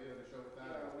have a video to show with that?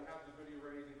 Yeah, we have the video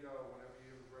ready to go whenever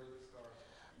you're ready to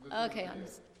start. Okay,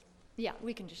 yeah,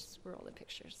 we can just roll the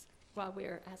pictures while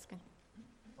we're asking.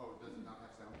 Oh, does it not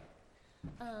have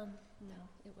sound? No,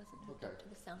 it wasn't hooked Okay. up to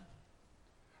the sound.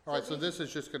 All right, so this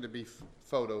is just going to be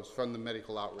photos from the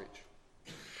medical outreach.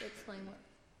 To explain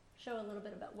show a little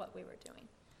bit about what we were doing.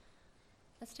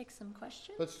 Let's take some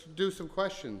questions. Let's do some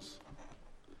questions.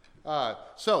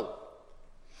 So,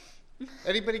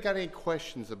 anybody got any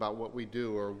questions about what we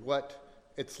do or what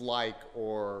it's like,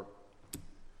 or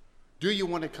do you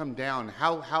want to come down?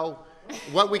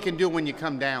 What we can do when you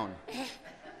come down?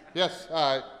 Yes,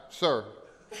 sir.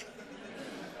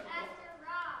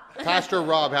 Pastor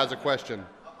Rob has a question.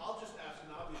 I'll just ask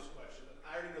an obvious question that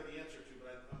I already know the answer to,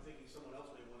 but I'm thinking someone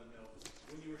else may want to know.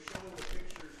 When you were showing the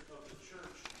pictures of the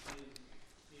church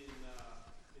in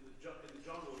the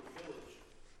jungle, the village,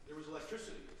 there was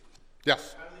electricity.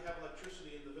 Yes. How do they have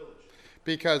electricity in the village?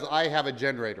 Because I have a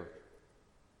generator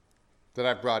that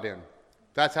I've brought in.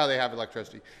 That's how they have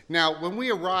electricity. Now, when we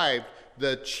arrived,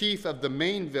 the chief of the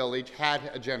main village had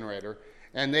a generator,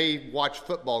 and they watched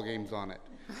football games on it.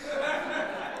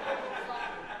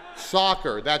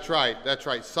 Soccer, that's right,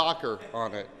 soccer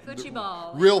on it.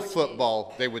 Football. Real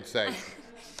football, they would say.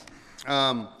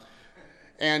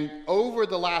 And over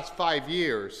the last 5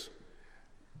 years,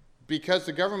 because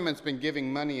the government's been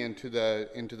giving money into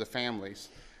the families,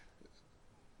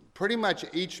 pretty much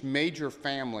each major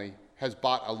family has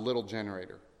bought a little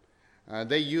generator.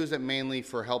 They use it mainly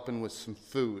for helping with some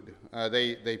food.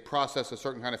 They process a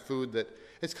certain kind of food that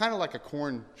it's kind of like a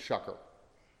corn shucker,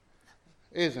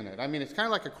 isn't it? I mean, it's kind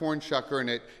of like a corn shucker, and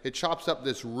it chops up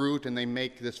this root, and they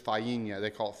make this farinha. They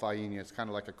call it farinha. It's kind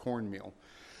of like a cornmeal.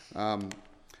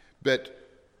 But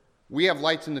we have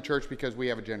lights in the church because we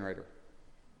have a generator.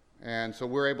 And so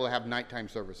we're able to have nighttime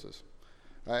services.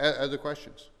 Other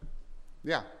questions?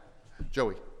 Yeah,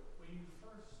 Joey. When you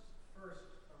first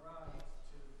arrived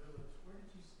to the village, where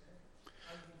did you stay?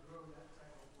 How did you grow that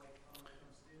type of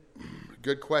income student?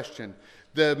 Good question.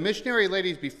 The missionary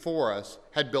ladies before us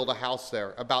had built a house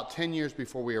there about 10 years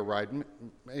before we arrived.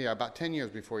 Yeah, about 10 years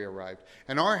before we arrived.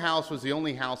 And our house was the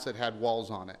only house that had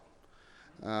walls on it.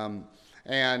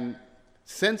 And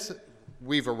since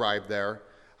we've arrived there,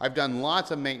 I've done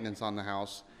lots of maintenance on the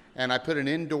house, and I put an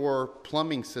indoor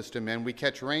plumbing system in. We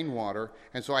catch rainwater,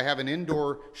 and so I have an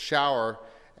indoor shower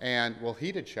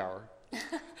heated shower.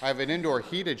 I have an indoor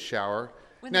heated shower.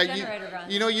 When the generator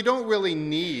runs. You don't really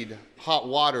need hot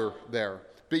water there.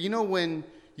 But when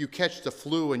you catch the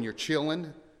flu and you're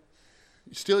chilling,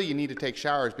 still you need to take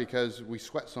showers because we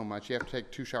sweat so much. You have to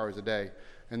take 2 showers a day.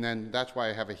 And then that's why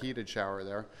I have a heated shower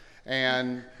there.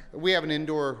 And we have an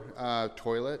indoor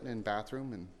toilet and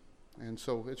bathroom, and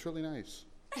so it's really nice.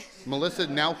 Melissa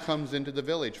now comes into the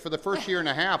village. For the first year and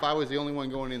a half, I was the only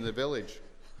one going into the village.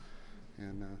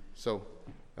 And so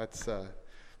that's,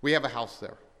 we have a house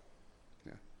there.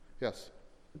 Yeah. Yes?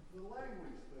 The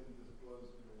language thing just blows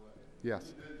me away.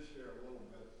 Yes. You did share a little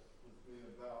bit with me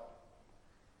about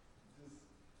just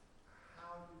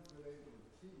how you've been able to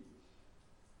teach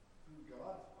through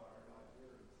God's power, not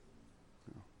yours.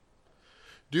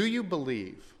 Do you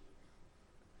believe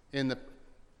in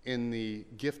the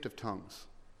gift of tongues?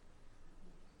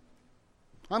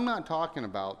 I'm not talking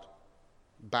about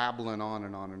babbling on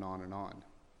and on and on and on.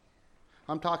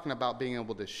 I'm talking about being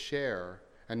able to share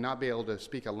and not be able to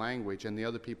speak a language and the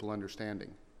other people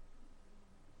understanding.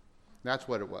 That's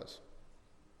what it was.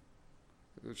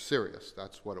 It was serious.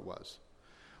 That's what it was.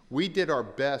 We did our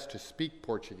best to speak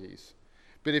Portuguese.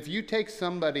 But if you take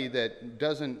somebody that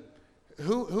doesn't,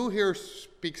 who here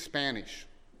speaks Spanish?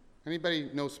 Anybody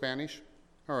know Spanish?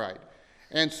 All right.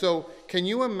 And so can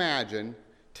you imagine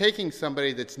taking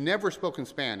somebody that's never spoken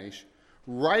Spanish,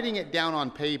 writing it down on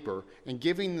paper, and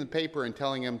giving them the paper and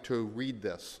telling them to read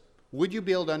this? Would you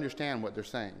be able to understand what they're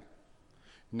saying?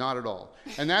 Not at all.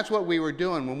 And that's what we were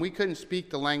doing. When we couldn't speak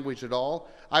the language at all,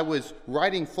 I was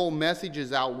writing full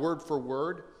messages out word for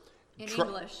word.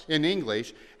 In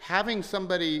English, having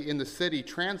somebody in the city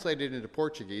translate it into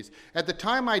Portuguese. At the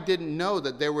time, I didn't know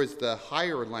that there was the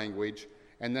higher language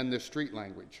and then the street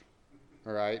language,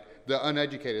 all right, the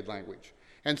uneducated language.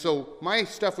 And so my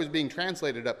stuff was being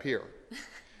translated up here.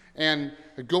 And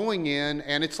going in,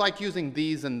 and it's like using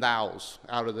these and thous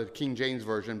out of the King James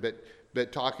Version,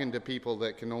 but talking to people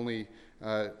that can only,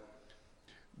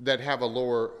 that have a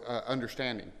lower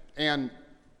understanding. And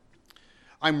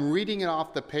I'm reading it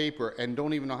off the paper and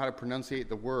don't even know how to pronunciate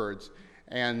the words.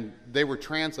 And they were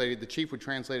translated, the chief would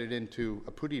translate it into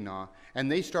Apudina,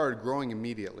 and they started growing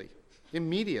immediately.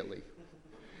 Immediately.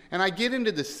 And I get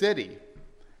into the city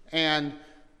and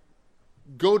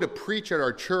go to preach at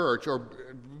our church, or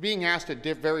being asked at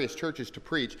various churches to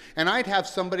preach, and I'd have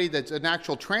somebody that's an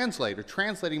actual translator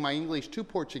translating my English to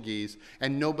Portuguese,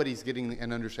 and nobody's getting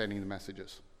and understanding the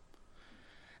messages.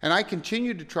 And I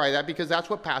continue to try that because that's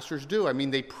what pastors do. I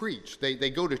mean, they preach. They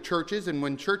go to churches, and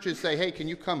when churches say, hey, can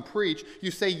you come preach?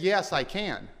 You say, yes, I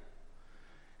can.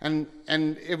 And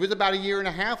it was about a year and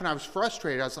a half, and I was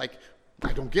frustrated. I was like,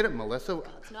 I don't get it, Melissa.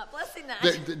 God's not blessing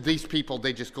that. These people,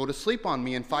 they just go to sleep on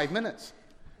me in 5 minutes.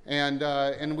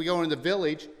 And we go into the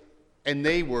village, and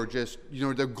they were just,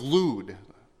 they're glued.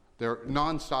 They're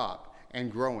nonstop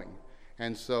and growing.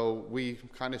 And so we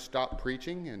kind of stopped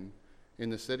preaching in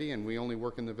the city, and we only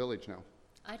work in the village now.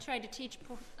 I tried to teach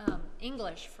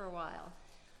English for a while,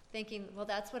 thinking, well,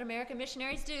 that's what American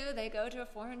missionaries do. They go to a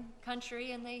foreign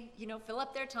country and they, fill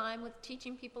up their time with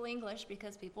teaching people English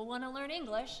because people want to learn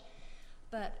English.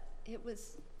 But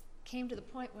came to the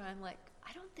point where I'm like,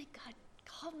 I don't think God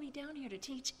called me down here to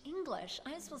teach English.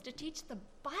 I'm supposed to teach the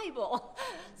Bible.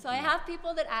 So I have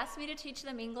people that ask me to teach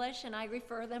them English, and I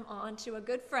refer them on to a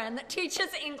good friend that teaches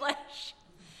English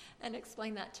and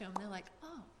explain that to them. They're like,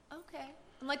 oh, okay.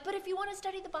 I'm like, but if you want to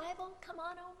study the Bible, come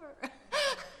on over.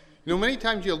 Many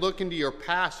times you look into your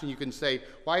past and you can say,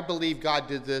 well, I believe God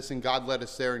did this, and God led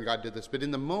us there, and God did this. But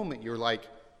in the moment, you're like,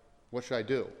 what should I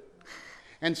do?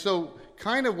 And so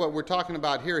kind of what we're talking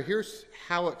about here, here's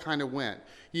how it kind of went.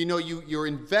 You're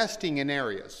investing in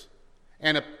areas,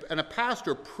 and a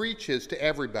pastor preaches to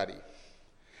everybody.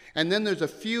 And then there's a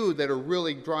few that are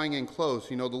really drawing in close,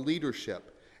 the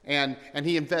leadership. And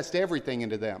he invests everything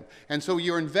into them. And so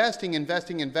you're investing, and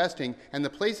the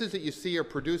places that you see are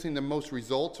producing the most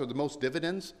results or the most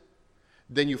dividends,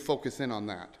 then you focus in on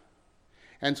that.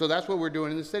 And so that's what we're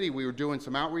doing in the city. We were doing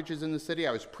some outreaches in the city.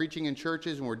 I was preaching in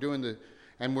churches,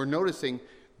 and we're noticing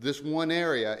this one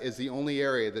area is the only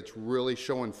area that's really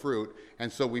showing fruit.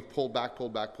 And so we pulled back,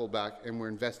 and we're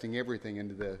investing everything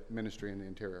into the ministry in the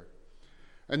interior.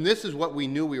 And this is what we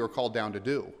knew we were called down to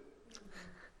do.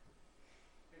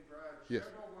 Hey, Brad, Yes.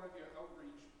 share about one of your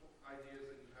outreach ideas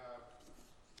that you have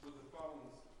with the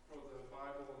phones for the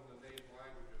Bible and the native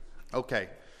languages. Okay.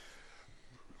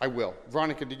 I will.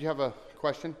 Veronica, did you have a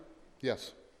question?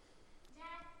 Yes.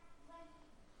 Dad,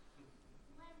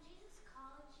 when Jesus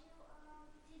called you,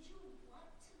 did you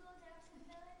want to go down to the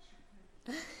village?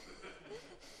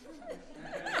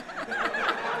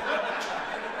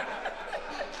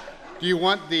 Do you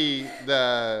want the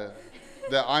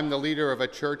I'm the leader of a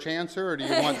church answer, or do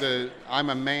you want the I'm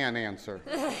a man answer?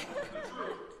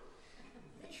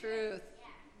 Truth.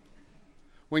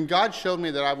 When God showed me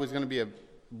that I was going to be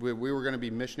we were going to be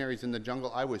missionaries in the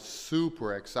jungle, I was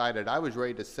super excited. I was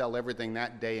ready to sell everything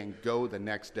that day and go the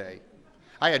next day.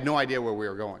 I had no idea where we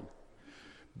were going.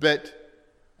 But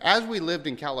as we lived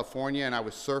in California, and I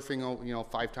was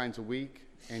surfing, 5 times a week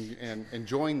and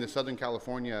enjoying the Southern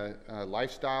California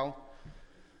lifestyle,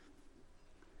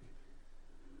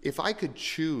 if I could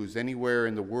choose anywhere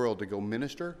in the world to go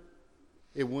minister,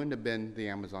 it wouldn't have been the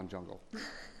Amazon jungle.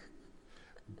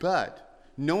 But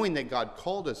knowing that God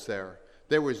called us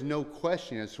there was no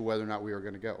question as to whether or not we were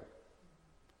going to go.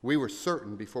 We were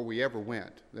certain before we ever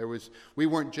went. We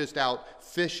weren't just out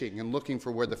fishing and looking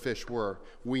for where the fish were.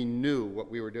 We knew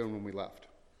what we were doing when we left.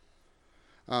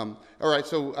 All right,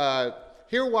 so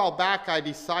here a while back, I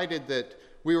decided that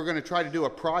we were going to try to do a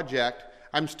project.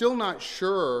 I'm still not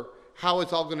sure how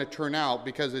it's all going to turn out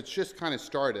because it's just kind of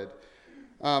started.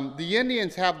 The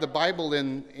Indians have the Bible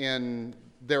in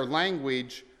their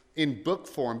language in book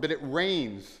form, but it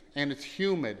rains and it's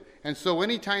humid. And so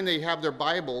anytime they have their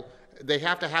Bible, they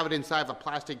have to have it inside of a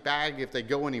plastic bag if they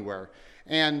go anywhere.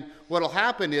 And what'll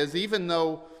happen is, even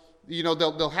though,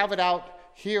 they'll have it out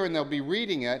here and they'll be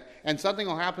reading it, and something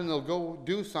will happen, they'll go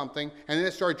do something, and then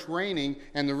it starts raining,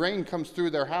 and the rain comes through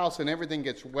their house, and everything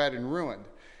gets wet and ruined.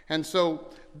 And so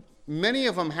many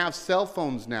of them have cell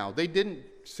phones now. They didn't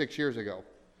 6 years ago.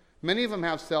 Many of them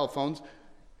have cell phones.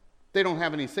 They don't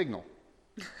have any signal.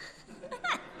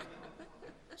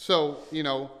 So, they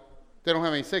don't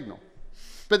have any signal.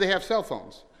 But they have cell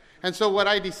phones. And so what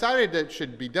I decided that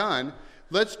should be done,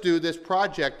 let's do this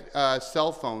project,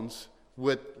 cell phones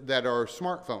that are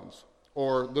smartphones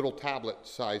or little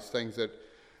tablet-sized things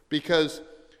because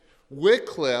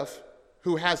Wycliffe,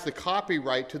 who has the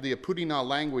copyright to the Apudina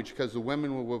language because the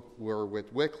women were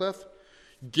with Wycliffe,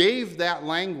 gave that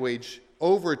language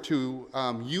over to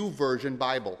YouVersion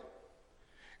Bible.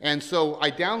 And so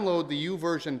I download the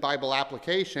YouVersion Bible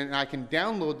application, and I can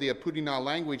download the Apudina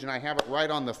language, and I have it right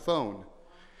on the phone.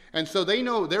 And so they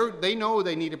know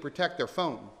they need to protect their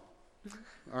phone,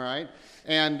 all right?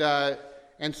 And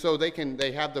so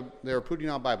they have their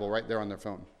Apudina Bible right there on their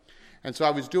phone. And so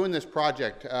I was doing this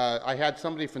project. I had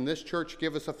somebody from this church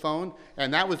give us a phone,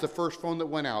 and that was the first phone that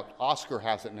went out. Oscar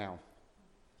has it now.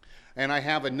 And I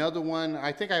have another one.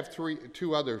 I think I have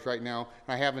two others right now.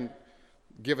 I haven't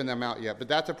given them out yet, but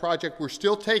that's a project. We're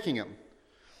still taking them.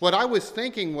 What I was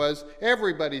thinking was,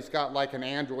 everybody's got like an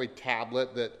Android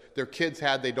tablet that their kids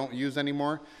had they don't use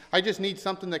anymore. I just need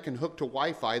something that can hook to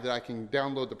Wi-Fi that I can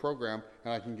download the program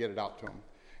and I can get it out to them.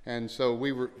 And so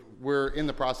we're in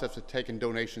the process of taking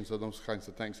donations of those kinds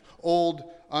of things. Old,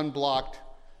 unblocked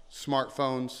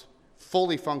smartphones,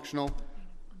 fully functional.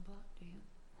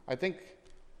 I think,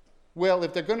 well,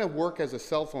 if they're going to work as a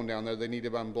cell phone down there, they need to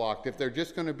be unblocked. If they're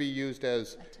just going to be used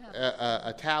as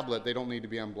a tablet, they don't need to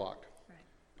be unblocked. Right.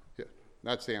 Yeah,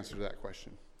 that's the answer to that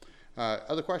question.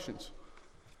 Other questions?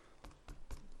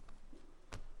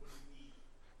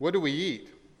 What do we eat?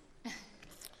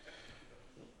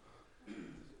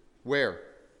 Where?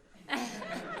 Well, I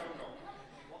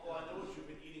know what you've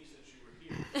been eating since you were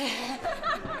here.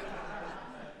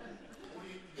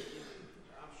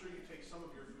 I'm sure you take some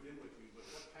of your food in with you, but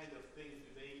what kind of things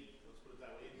do they eat? Let's put it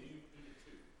that way. And do you eat it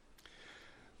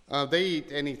too? They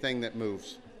eat anything that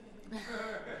moves,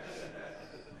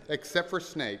 except for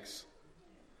snakes.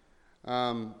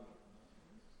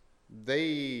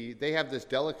 They have this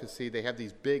delicacy. They have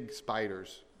these big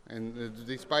spiders. And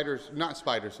these spiders, not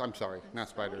spiders,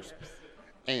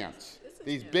 ants.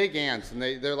 These big ants, and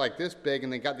they're like this big,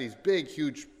 and they got these big,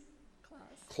 huge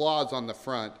claws on the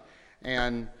front.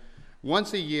 And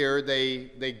once a year,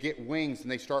 they get wings,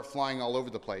 and they start flying all over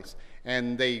the place.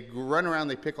 And they run around,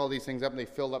 they pick all these things up, and they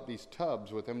fill up these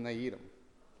tubs with them, and they eat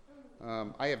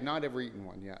them. I have not ever eaten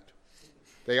one yet.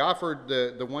 They offered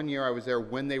the 1 year I was there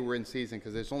when they were in season,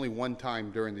 because there's only one time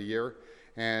during the year.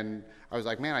 And I was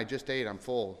like, man, I just ate, I'm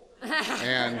full.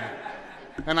 And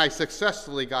I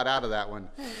successfully got out of that one.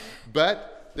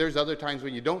 But there's other times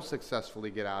when you don't successfully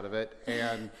get out of it.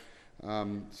 And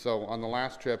so on the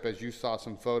last trip, as you saw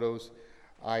some photos,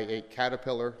 I ate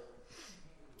caterpillar,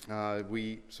 we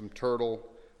eat some turtle,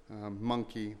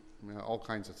 monkey, all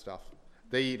kinds of stuff.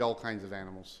 They eat all kinds of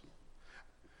animals.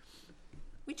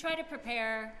 We try to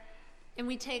prepare, and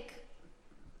we take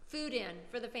food in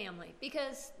for the family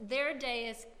because their day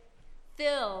is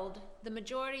filled, the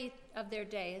majority of their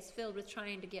day is filled with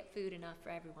trying to get food enough for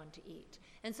everyone to eat.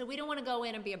 And so we don't want to go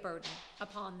in and be a burden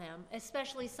upon them,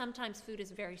 especially sometimes food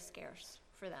is very scarce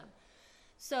for them.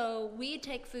 So we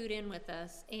take food in with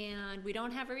us, and we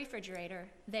don't have a refrigerator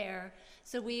there,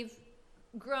 so we've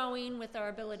growing with our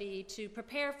ability to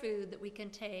prepare food that we can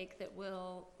take that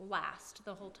will last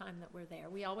the whole time that we're there.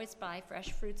 We always buy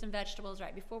fresh fruits and vegetables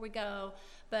right before we go,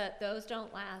 but those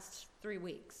don't last 3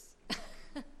 weeks.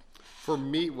 For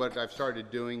meat, what I've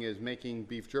started doing is making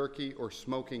beef jerky or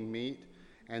smoking meat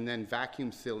and then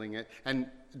vacuum sealing it. And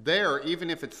there, even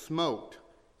if it's smoked,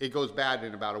 it goes bad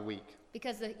in about a week.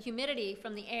 Because the humidity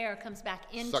from the air comes back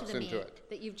into Sucks the into meat it.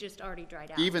 that you've just already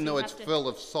dried out. Even So though you it's have to- full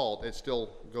of salt, it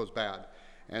still goes bad.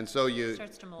 And so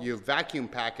Starts to mold. you vacuum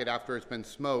pack it after it's been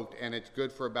smoked, and it's good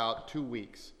for about 2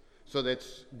 weeks. So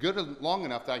that's good long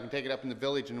enough that I can take it up in the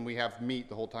village, and we have meat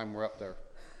the whole time we're up there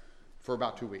for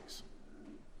about 2 weeks.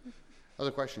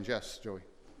 Other questions? Yes, Joey. You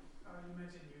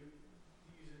mentioned you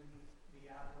using the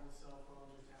app on the cell phone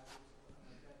or tablets or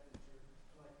something like that that you're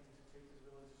collecting to take to the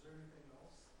village. Is there anything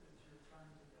else that you're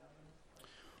trying to gather?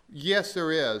 Yes,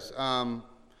 there is.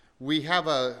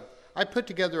 I put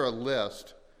together a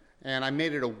list, and I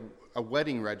made it a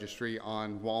wedding registry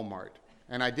on Walmart.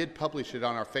 And I did publish it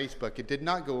on our Facebook. It did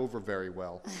not go over very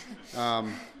well.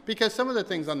 Because some of the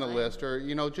things on the list are,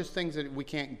 just things that we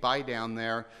can't buy down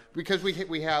there. Because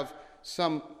we have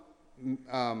some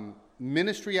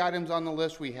ministry items on the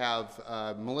list. We have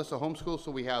Melissa Homeschool,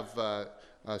 so we have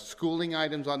schooling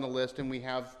items on the list, and we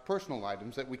have personal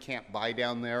items that we can't buy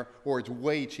down there, or it's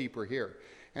way cheaper here.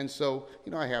 And so,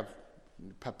 I have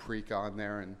paprika on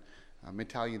there and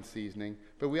Italian seasoning,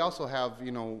 but we also have,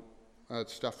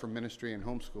 stuff for ministry and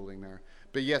homeschooling there.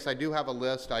 But yes, I do have a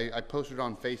list. I posted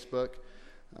on Facebook,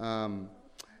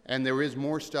 and there is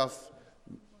more stuff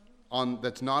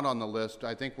that's not on the list.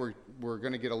 I think we're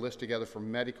going to get a list together for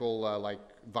medical, like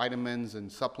vitamins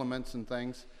and supplements and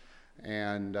things,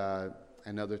 and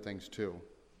other things too.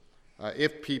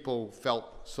 If people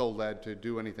felt so led to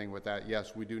do anything with that,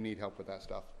 yes, we do need help with that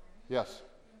stuff. Yes.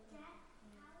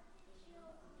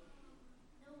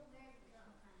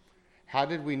 How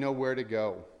did we know where to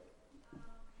go? Did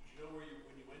you know when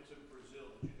you went to Brazil,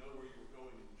 did you know where you were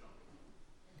going in the jungle?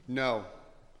 No.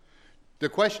 The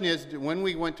question is, when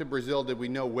we went to Brazil, did we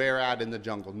know where at in the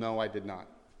jungle? No, I did not.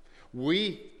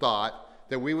 We thought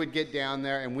that we would get down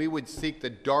there and we would seek the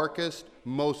darkest,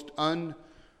 most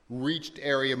unreached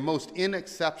area, most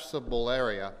inaccessible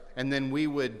area, and then we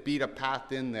would beat a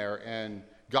path in there and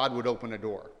God would open a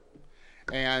door.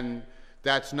 And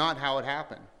that's not how it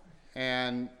happened.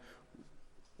 And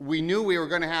we knew we were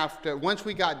going to have to, once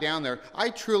we got down there,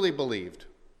 I truly believed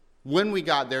when we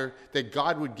got there that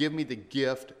God would give me the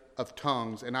gift of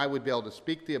tongues and I would be able to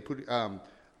speak the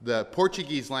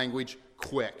Portuguese language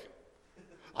quick.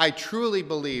 I truly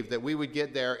believed that we would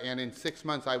get there and in 6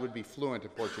 months I would be fluent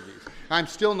in Portuguese. I'm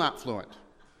still not fluent.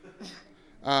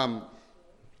 And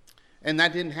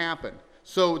that didn't happen.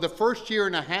 So the first year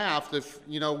and a half,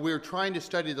 we were trying to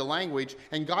study the language,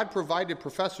 and God provided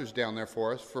professors down there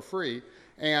for us for free.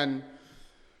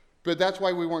 But that's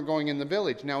why we weren't going in the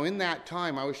village. Now, in that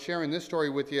time, I was sharing this story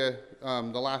with you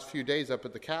the last few days up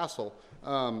at the castle.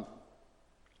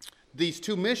 These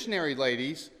two missionary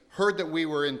ladies heard that we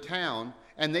were in town,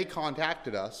 and they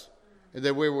contacted us,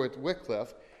 that we were with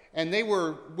Wycliffe, and they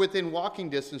were within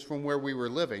walking distance from where we were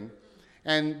living.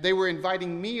 And they were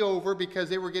inviting me over because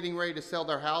they were getting ready to sell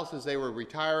their houses. They were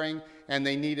retiring, and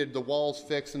they needed the walls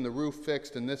fixed and the roof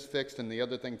fixed and this fixed and the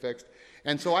other thing fixed.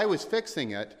 And so I was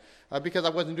fixing it because I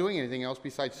wasn't doing anything else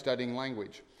besides studying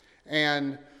language.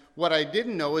 And what I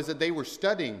didn't know is that they were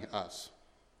studying us,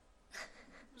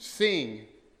 seeing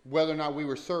whether or not we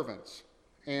were servants.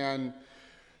 And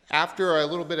after a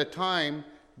little bit of time,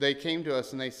 they came to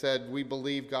us and they said, we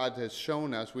believe God has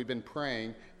shown us, we've been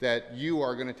praying, that you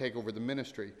are going to take over the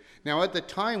ministry. Now, at the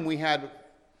time we had,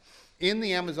 in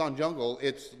the Amazon jungle,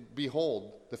 it's,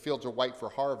 behold, the fields are white for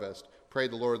harvest. Pray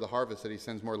the Lord of the harvest that he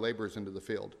sends more laborers into the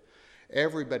field.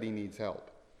 Everybody needs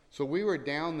help. So we were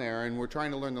down there and we're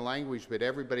trying to learn the language, but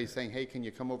everybody's saying, hey, can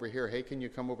you come over here? Hey, can you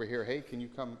come over here? Hey, can you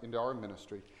come into our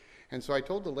ministry? And so I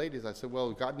told the ladies, I said,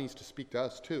 well, God needs to speak to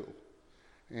us too.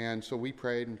 And so we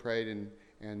prayed and prayed,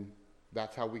 and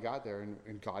that's how we got there.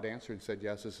 And God answered and said,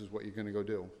 yes, this is what you're going to go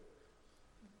do.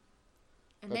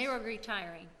 And they were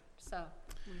retiring, so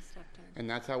we stepped in. And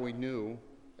that's how we knew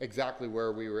exactly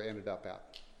where we were ended up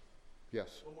at.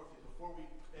 Yes. One more thing. Before we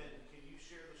end, can you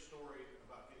share the story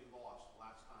about getting lost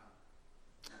last time?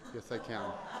 Yes, I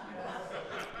can.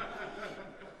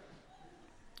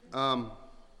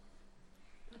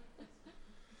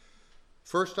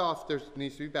 First off, there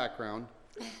needs to be background.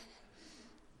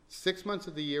 6 months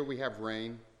of the year we have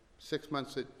rain. 6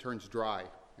 months it turns dry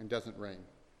and doesn't rain.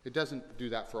 It doesn't do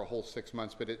that for a whole 6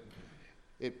 months, but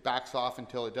it backs off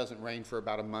until it doesn't rain for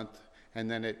about a month,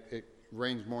 and then it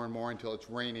rains more and more until it's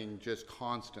raining just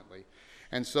constantly.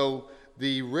 And so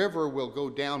the river will go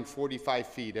down 45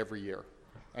 feet every year.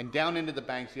 And down into the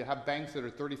banks, you have banks that are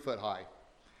 30 foot high.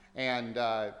 And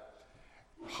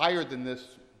higher than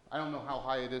this, I don't know how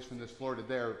high it is from this floor to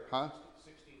there, huh?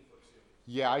 16-foot ceiling.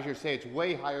 Yeah, I should say it's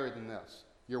way higher than this.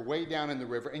 You're way down in the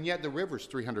river, and yet the river's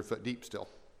 300 foot deep still.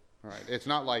 All right, it's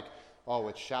not like, oh,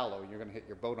 it's shallow, you're going to hit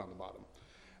your boat on the bottom.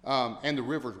 And the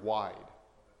river's wide,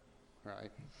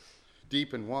 right?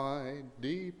 Deep and wide,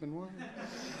 deep and wide.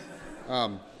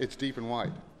 It's deep and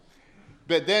wide.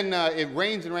 But then it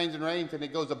rains and rains and rains, and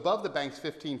it goes above the banks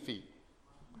 15 feet.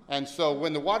 And so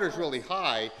when the water's really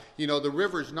high, you know, the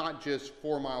river's not just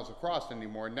 4 miles across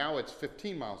anymore. Now it's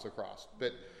 15 miles across.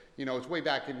 But, you know, it's way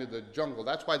back into the jungle.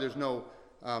 That's why there's no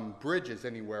bridges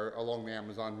anywhere along the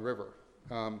Amazon River.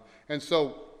 And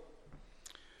so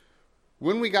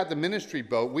when we got the ministry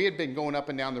boat, we had been going up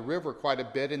and down the river quite a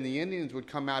bit, and the Indians would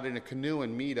come out in a canoe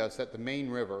and meet us at the main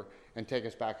river and take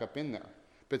us back up in there.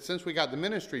 But since we got the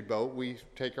ministry boat, we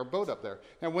take our boat up there.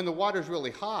 Now, when the water's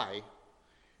really high,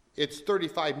 it's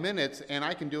 35 minutes, and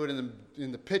I can do it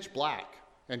in the pitch black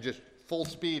and just full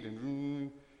speed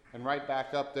and right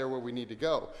back up there where we need to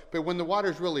go. But when the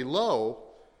water's really low,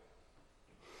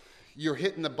 you're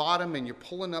hitting the bottom and you're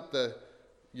pulling up the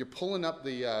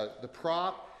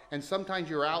prop, and sometimes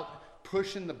you're out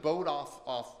pushing the boat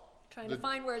off. Trying to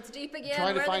find where it's deep again.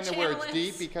 Trying to where find the where channel it's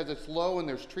is. deep because it's low and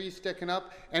there's trees sticking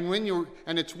up. And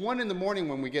it's 1 in the morning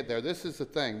when we get there. This is the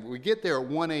thing. We get there at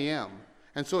 1 a.m.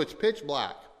 And so it's pitch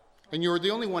black. And you're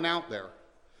the only one out there.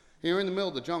 You're in the middle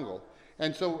of the jungle.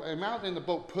 And so I'm out in the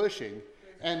boat pushing,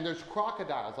 and there's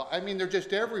crocodiles. I mean, they're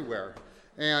just everywhere.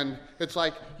 And it's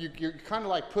like you're kind of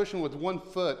like pushing with 1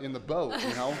 foot in the boat,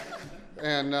 you know.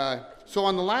 And so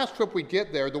on the last trip we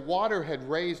get there, the water had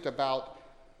raised about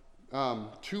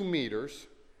 2 meters.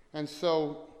 And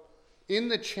so in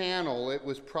the channel, it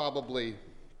was probably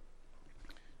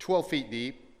 12 feet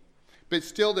deep. But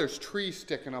still, there's trees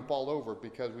sticking up all over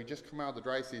because we just come out of the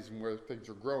dry season where things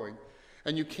are growing.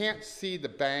 And you can't see the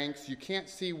banks. You can't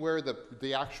see where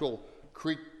the actual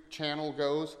creek channel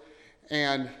goes.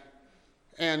 And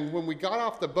when we got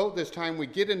off the boat this time, we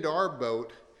get into our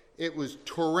boat. It was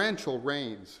torrential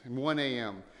rains at 1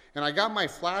 a.m. And I got my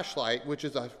flashlight, which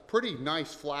is a pretty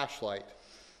nice flashlight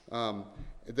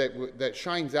that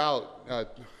shines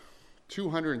out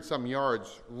 200 and some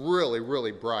yards, really,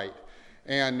 really bright.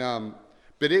 And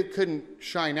but it couldn't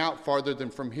shine out farther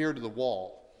than from here to the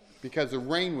wall because the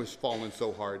rain was falling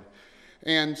so hard.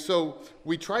 And so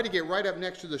we try to get right up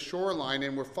next to the shoreline,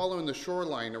 and we're following the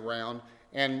shoreline around,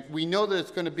 and we know that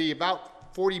it's going to be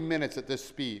about 40 minutes at this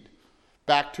speed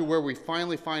back to where we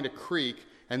finally find a creek,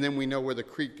 and then we know where the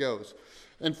creek goes.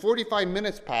 And 45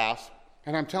 minutes pass,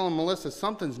 and I'm telling Melissa,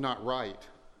 something's not right,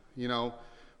 you know.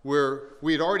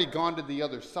 We had already gone to the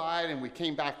other side, and we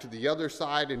came back to the other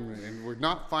side, and we're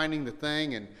not finding the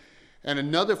thing. And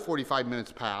another 45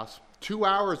 minutes pass. 2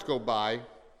 hours go by,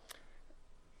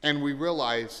 and we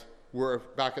realize we're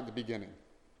back at the beginning.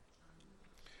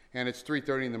 And it's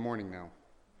 3:30 in the morning now.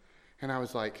 And I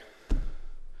was like,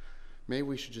 maybe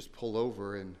we should just pull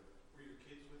over. And Were your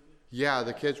kids with you? yeah,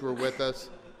 the kids were with us.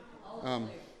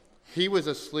 He was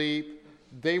asleep.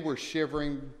 They were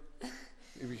shivering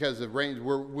because the rain,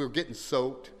 we're getting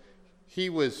soaked. He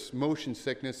was motion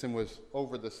sickness and was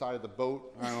over the side of the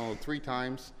boat, I don't know, 3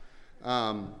 times.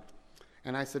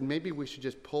 And I said, maybe we should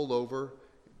just pull over,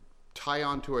 tie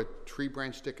onto a tree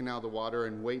branch sticking out of the water,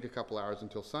 and wait a couple hours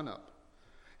until sunup.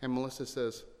 And Melissa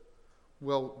says,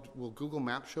 well, will Google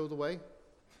Maps show the way?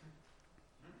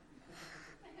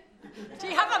 Do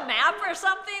you have a map or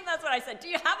something? That's what I said. Do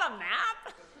you have a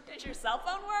map? Does your cell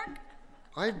phone work?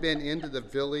 I've been into the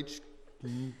village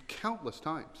countless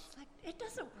times. Like, it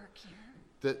doesn't work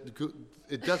here.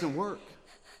 It doesn't work.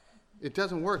 It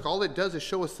doesn't work. All it does is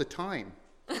show us the time.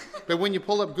 But when you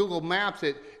pull up Google Maps,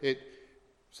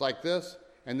 it's like this,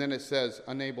 and then it says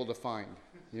unable to find,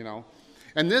 you know.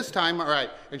 And this time, all right,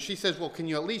 and she says, well, can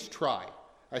you at least try?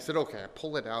 I said, okay, I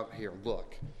pull it out here,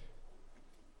 look.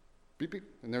 Beep, beep,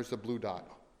 and there's the blue dot.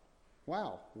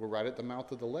 Wow, we're right at the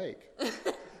mouth of the lake.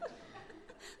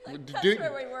 That's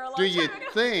where we were a long do you time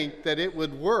ago. think that it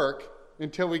would work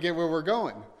until we get where we're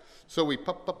going? So we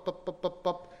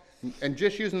pop, and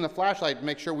just using the flashlight to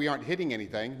make sure we aren't hitting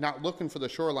anything, not looking for the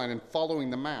shoreline and following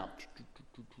the map.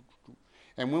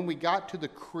 And when we got to the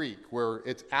creek where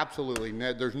it's absolutely,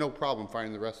 there's no problem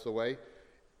finding the rest of the way,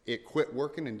 it quit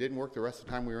working and didn't work the rest of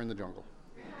the time we were in the jungle.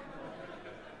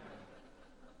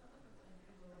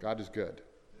 God is good.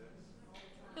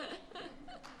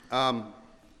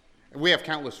 We have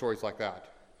countless stories like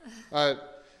that.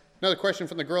 Another question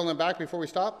from the girl in the back before we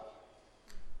stop?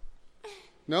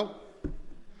 No?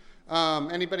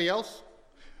 Anybody else?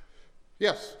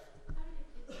 Yes.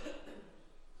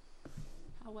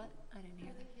 How what? I didn't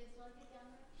hear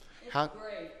that. How,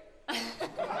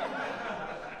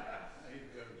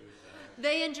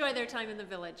 They enjoy their time in the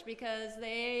village because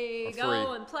they Are go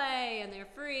free. and play and they're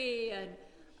free, and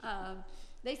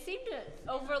they seem to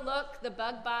overlook the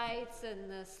bug bites and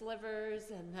the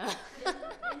slivers and the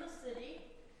in the city,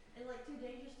 and like too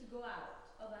dangerous to go out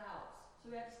of the house. So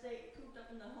we have to stay cooped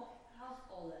up in the house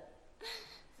all day.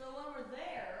 So when we're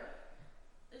there,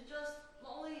 it's just the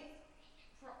only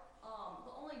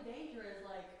danger is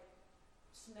like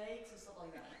snakes and stuff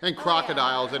like that. And Oh, yeah.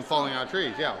 crocodiles and falling out of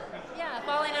trees, yeah. Yeah,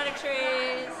 falling out of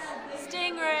trees,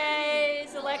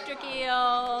 stingrays, electric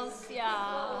eels,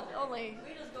 yeah, only.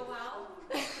 We just go out.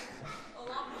 A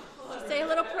lot more. Say a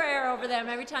little prayer over them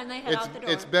every time they head out the door.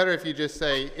 It's better if you just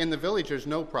say, in the village, there's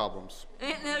no problems.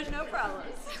 And there's no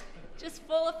problems. Just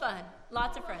full of fun.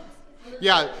 Lots of friends.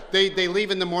 Yeah, they leave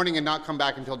in the morning and not come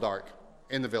back until dark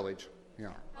in the village,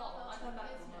 yeah.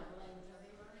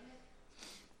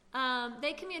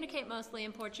 They communicate mostly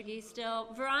in Portuguese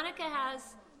still. Veronica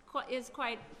is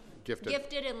quite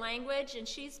Gifted. in language, and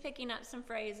she's picking up some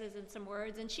phrases and some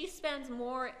words, and she spends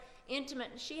more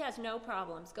intimate. She has no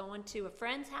problems going to a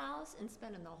friend's house and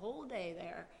spending the whole day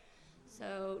there.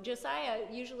 So Josiah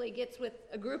usually gets with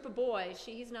a group of boys.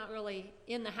 He's not really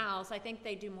in the house. I think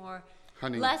they do more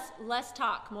Hunting. less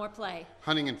talk, more play.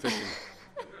 Hunting and fishing.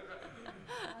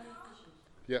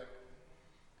 Yeah,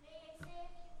 May I say a few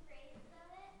phrases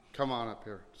of it? come on up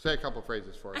here. Say a couple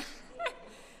phrases for us.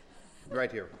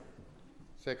 Right here.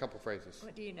 Say a couple phrases.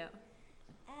 What do you know?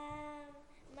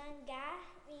 Manga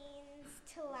means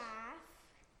to laugh.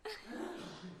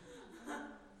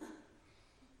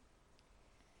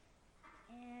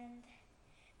 And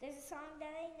there's a song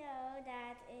that I know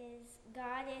that is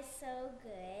God is so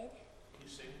good. Can you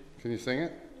sing? Can you sing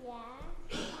it?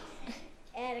 Yeah.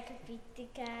 Era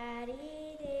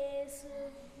capiticari desu.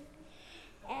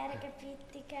 Era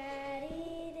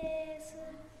capiticari desu.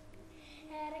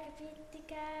 Era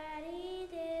capiticari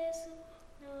desu.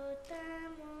 No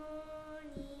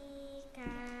tamoni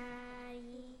kai.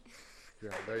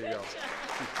 Yeah, there you go.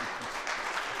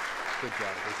 Good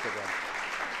job. Good job.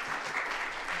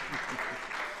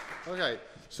 Okay,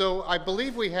 so I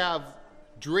believe we have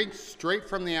drinks straight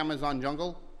from the Amazon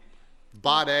jungle.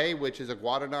 Bade, which is a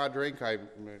Guaraná drink.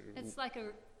 It's like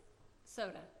a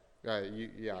soda,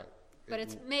 Yeah, but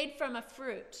it's made from a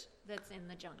fruit that's in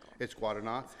the jungle. it's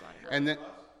Guaraná. Guaraná. And then,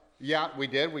 yeah, we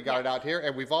did. We got it out here,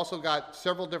 and we've also got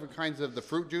several different kinds of the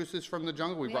fruit juices from the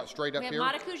jungle. We brought straight up we have here.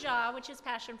 maracujá, which is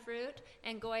passion fruit,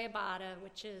 and goiabada,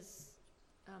 which is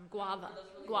guava.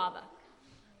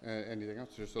 Anything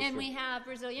else? Just those And three. we have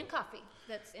Brazilian coffee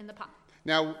that's in the pot.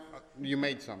 Now, you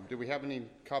made some. Do we have any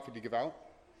coffee to give out?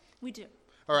 We do.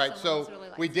 All right, Someone so else really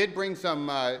we likes did bring some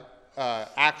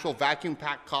actual vacuum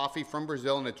packed coffee from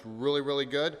Brazil, and it's really, really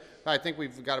good. I think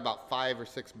we've got about 5 or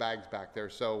 6 bags back there.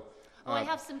 So Oh, I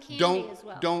have some candy don't as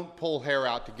well. don't pull hair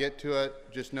out to get to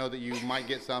it. Just know that you might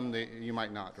get some, that you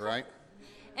might not. All right.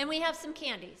 And we have some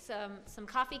candy, some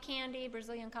coffee candy,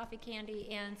 Brazilian coffee candy,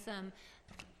 and some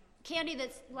candy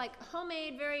that's like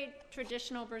homemade, very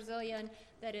traditional Brazilian,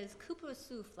 that is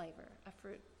cupuaçu flavor, a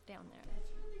fruit down there.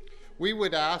 We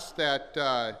would ask that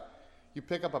you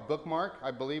pick up a bookmark.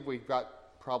 I believe we've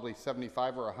got probably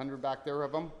 75 or 100 back there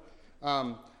of them.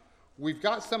 We've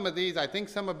got some of these. I think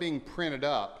some are being printed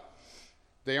up.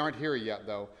 They aren't here yet,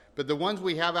 though. But the ones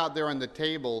we have out there on the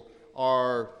table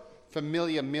are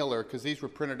Familia Miller, because these were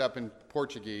printed up in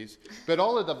Portuguese. But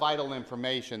all of the vital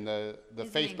information, the Is in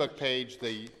Facebook page,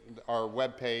 our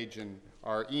web page, and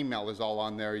our email is all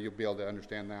on there. You'll be able to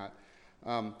understand that.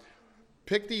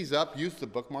 Pick these up, use the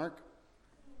bookmark,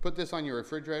 put this on your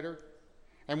refrigerator,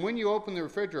 and when you open the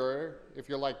refrigerator, if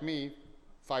you're like me,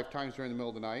 5 times during the middle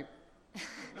of the night,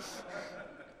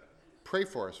 pray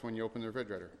for us when you open the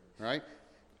refrigerator, all right?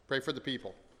 Pray for the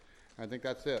people. I think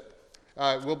that's it.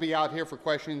 We'll be out here for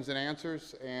questions and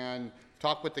answers and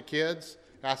talk with the kids,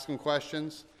 ask them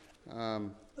questions.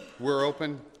 We're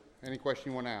open. Any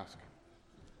question you want to ask?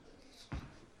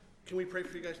 Can we pray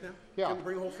for you guys now? Yeah. Can we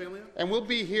bring the whole family up? And we'll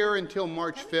be here until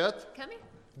March 5th. Come here.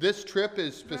 This trip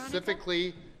is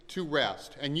specifically to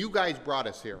rest, and you guys brought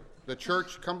us here. The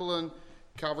church, Cumberland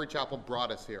Calvary Chapel, brought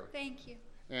us here. Thank you.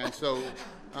 And so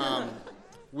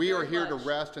we are here to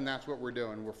rest, and that's what we're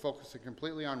doing. We're focusing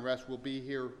completely on rest. We'll be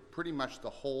here pretty much the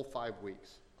whole 5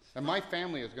 weeks. And my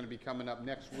family is going to be coming up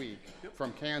next week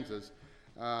from Kansas.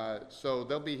 So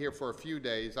they'll be here for a few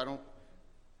days.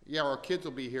 Our kids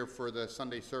will be here for the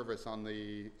Sunday service on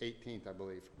the 18th, I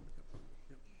believe.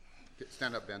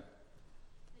 Stand up, Ben.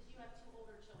 You have 2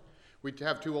 older children. We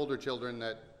have 2 older children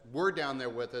that were down there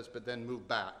with us, but then moved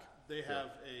back. They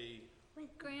have a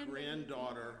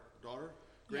granddaughter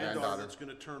that's going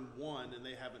to turn 1, and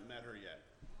they haven't met her yet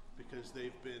because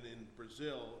they've been in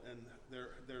Brazil, and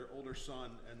their older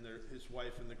son and his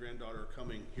wife and the granddaughter are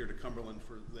coming here to Cumberland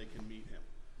for they can meet him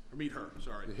or meet her.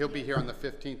 Sorry. He'll be here on the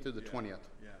 15th through the 20th.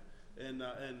 Yeah, and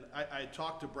I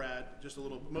talked to Brad just a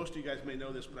little. Most of you guys may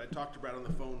know this, but I talked to Brad on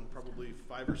the phone probably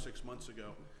 5 or 6 months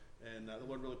ago, And the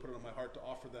Lord really put it on my heart to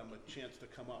offer them a chance to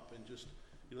come up and just,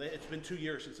 it's been 2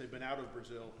 years since they've been out of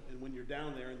Brazil. And when you're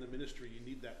down there in the ministry, you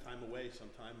need that time away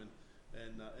sometime.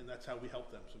 And that's how we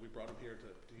help them. So we brought them here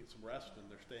to get some rest, and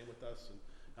they're staying with us.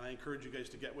 And I encourage you guys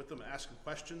to get with them, ask them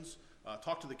questions,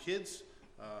 talk to the kids.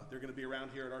 They're going to be around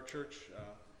here at our church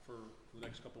for the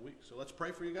next couple weeks. So let's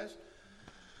pray for you guys.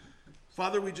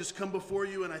 Father, we just come before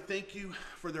you, and I thank you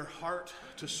for their heart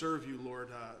to serve you, Lord.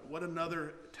 What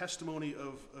another testimony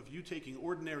of you taking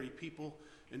ordinary people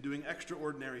and doing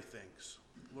extraordinary things.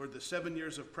 Lord, the 7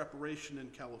 years of preparation in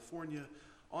California,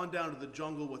 on down to the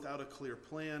jungle without a clear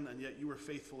plan, and yet you were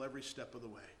faithful every step of the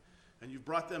way. And you've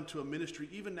brought them to a ministry,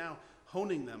 even now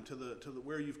honing them to the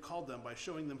where you've called them by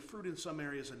showing them fruit in some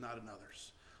areas and not in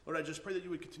others. Lord, I just pray that you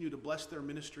would continue to bless their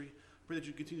ministry. Pray that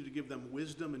you continue to give them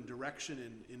wisdom and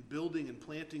direction in building and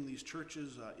planting these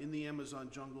churches in the Amazon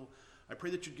jungle. I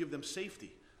pray that you give them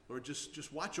safety. Lord,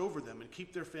 just watch over them and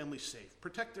keep their families safe.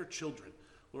 Protect their children.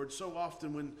 Lord, so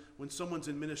often when someone's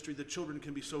in ministry, the children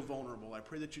can be so vulnerable. I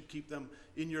pray that you'd keep them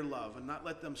in your love and not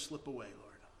let them slip away,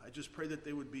 Lord. I just pray that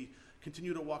they would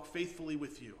continue to walk faithfully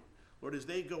with you. Lord, as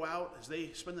they go out, as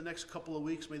they spend the next couple of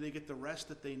weeks, may they get the rest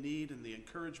that they need and the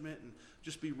encouragement and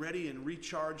just be ready and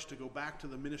recharged to go back to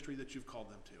the ministry that you've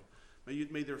called them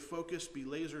to. May their focus be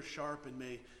laser sharp, and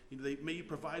may you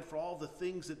provide for all the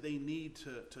things that they need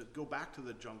to go back to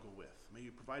the jungle with. May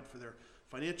you provide for their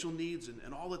financial needs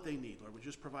and all that they need. Lord, we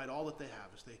just provide all that they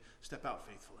have as they step out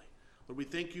faithfully. Lord, we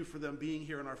thank you for them being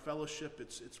here in our fellowship.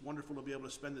 It's wonderful to be able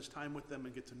to spend this time with them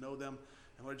and get to know them.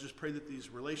 And Lord, I just pray that these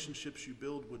relationships you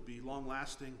build would be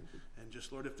long-lasting. And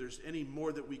just, Lord, if there's any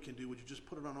more that we can do, would you just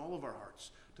put it on all of our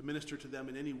hearts to minister to them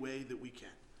in any way that we can.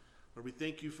 Lord, we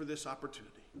thank you for this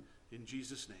opportunity. In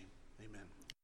Jesus' name, amen.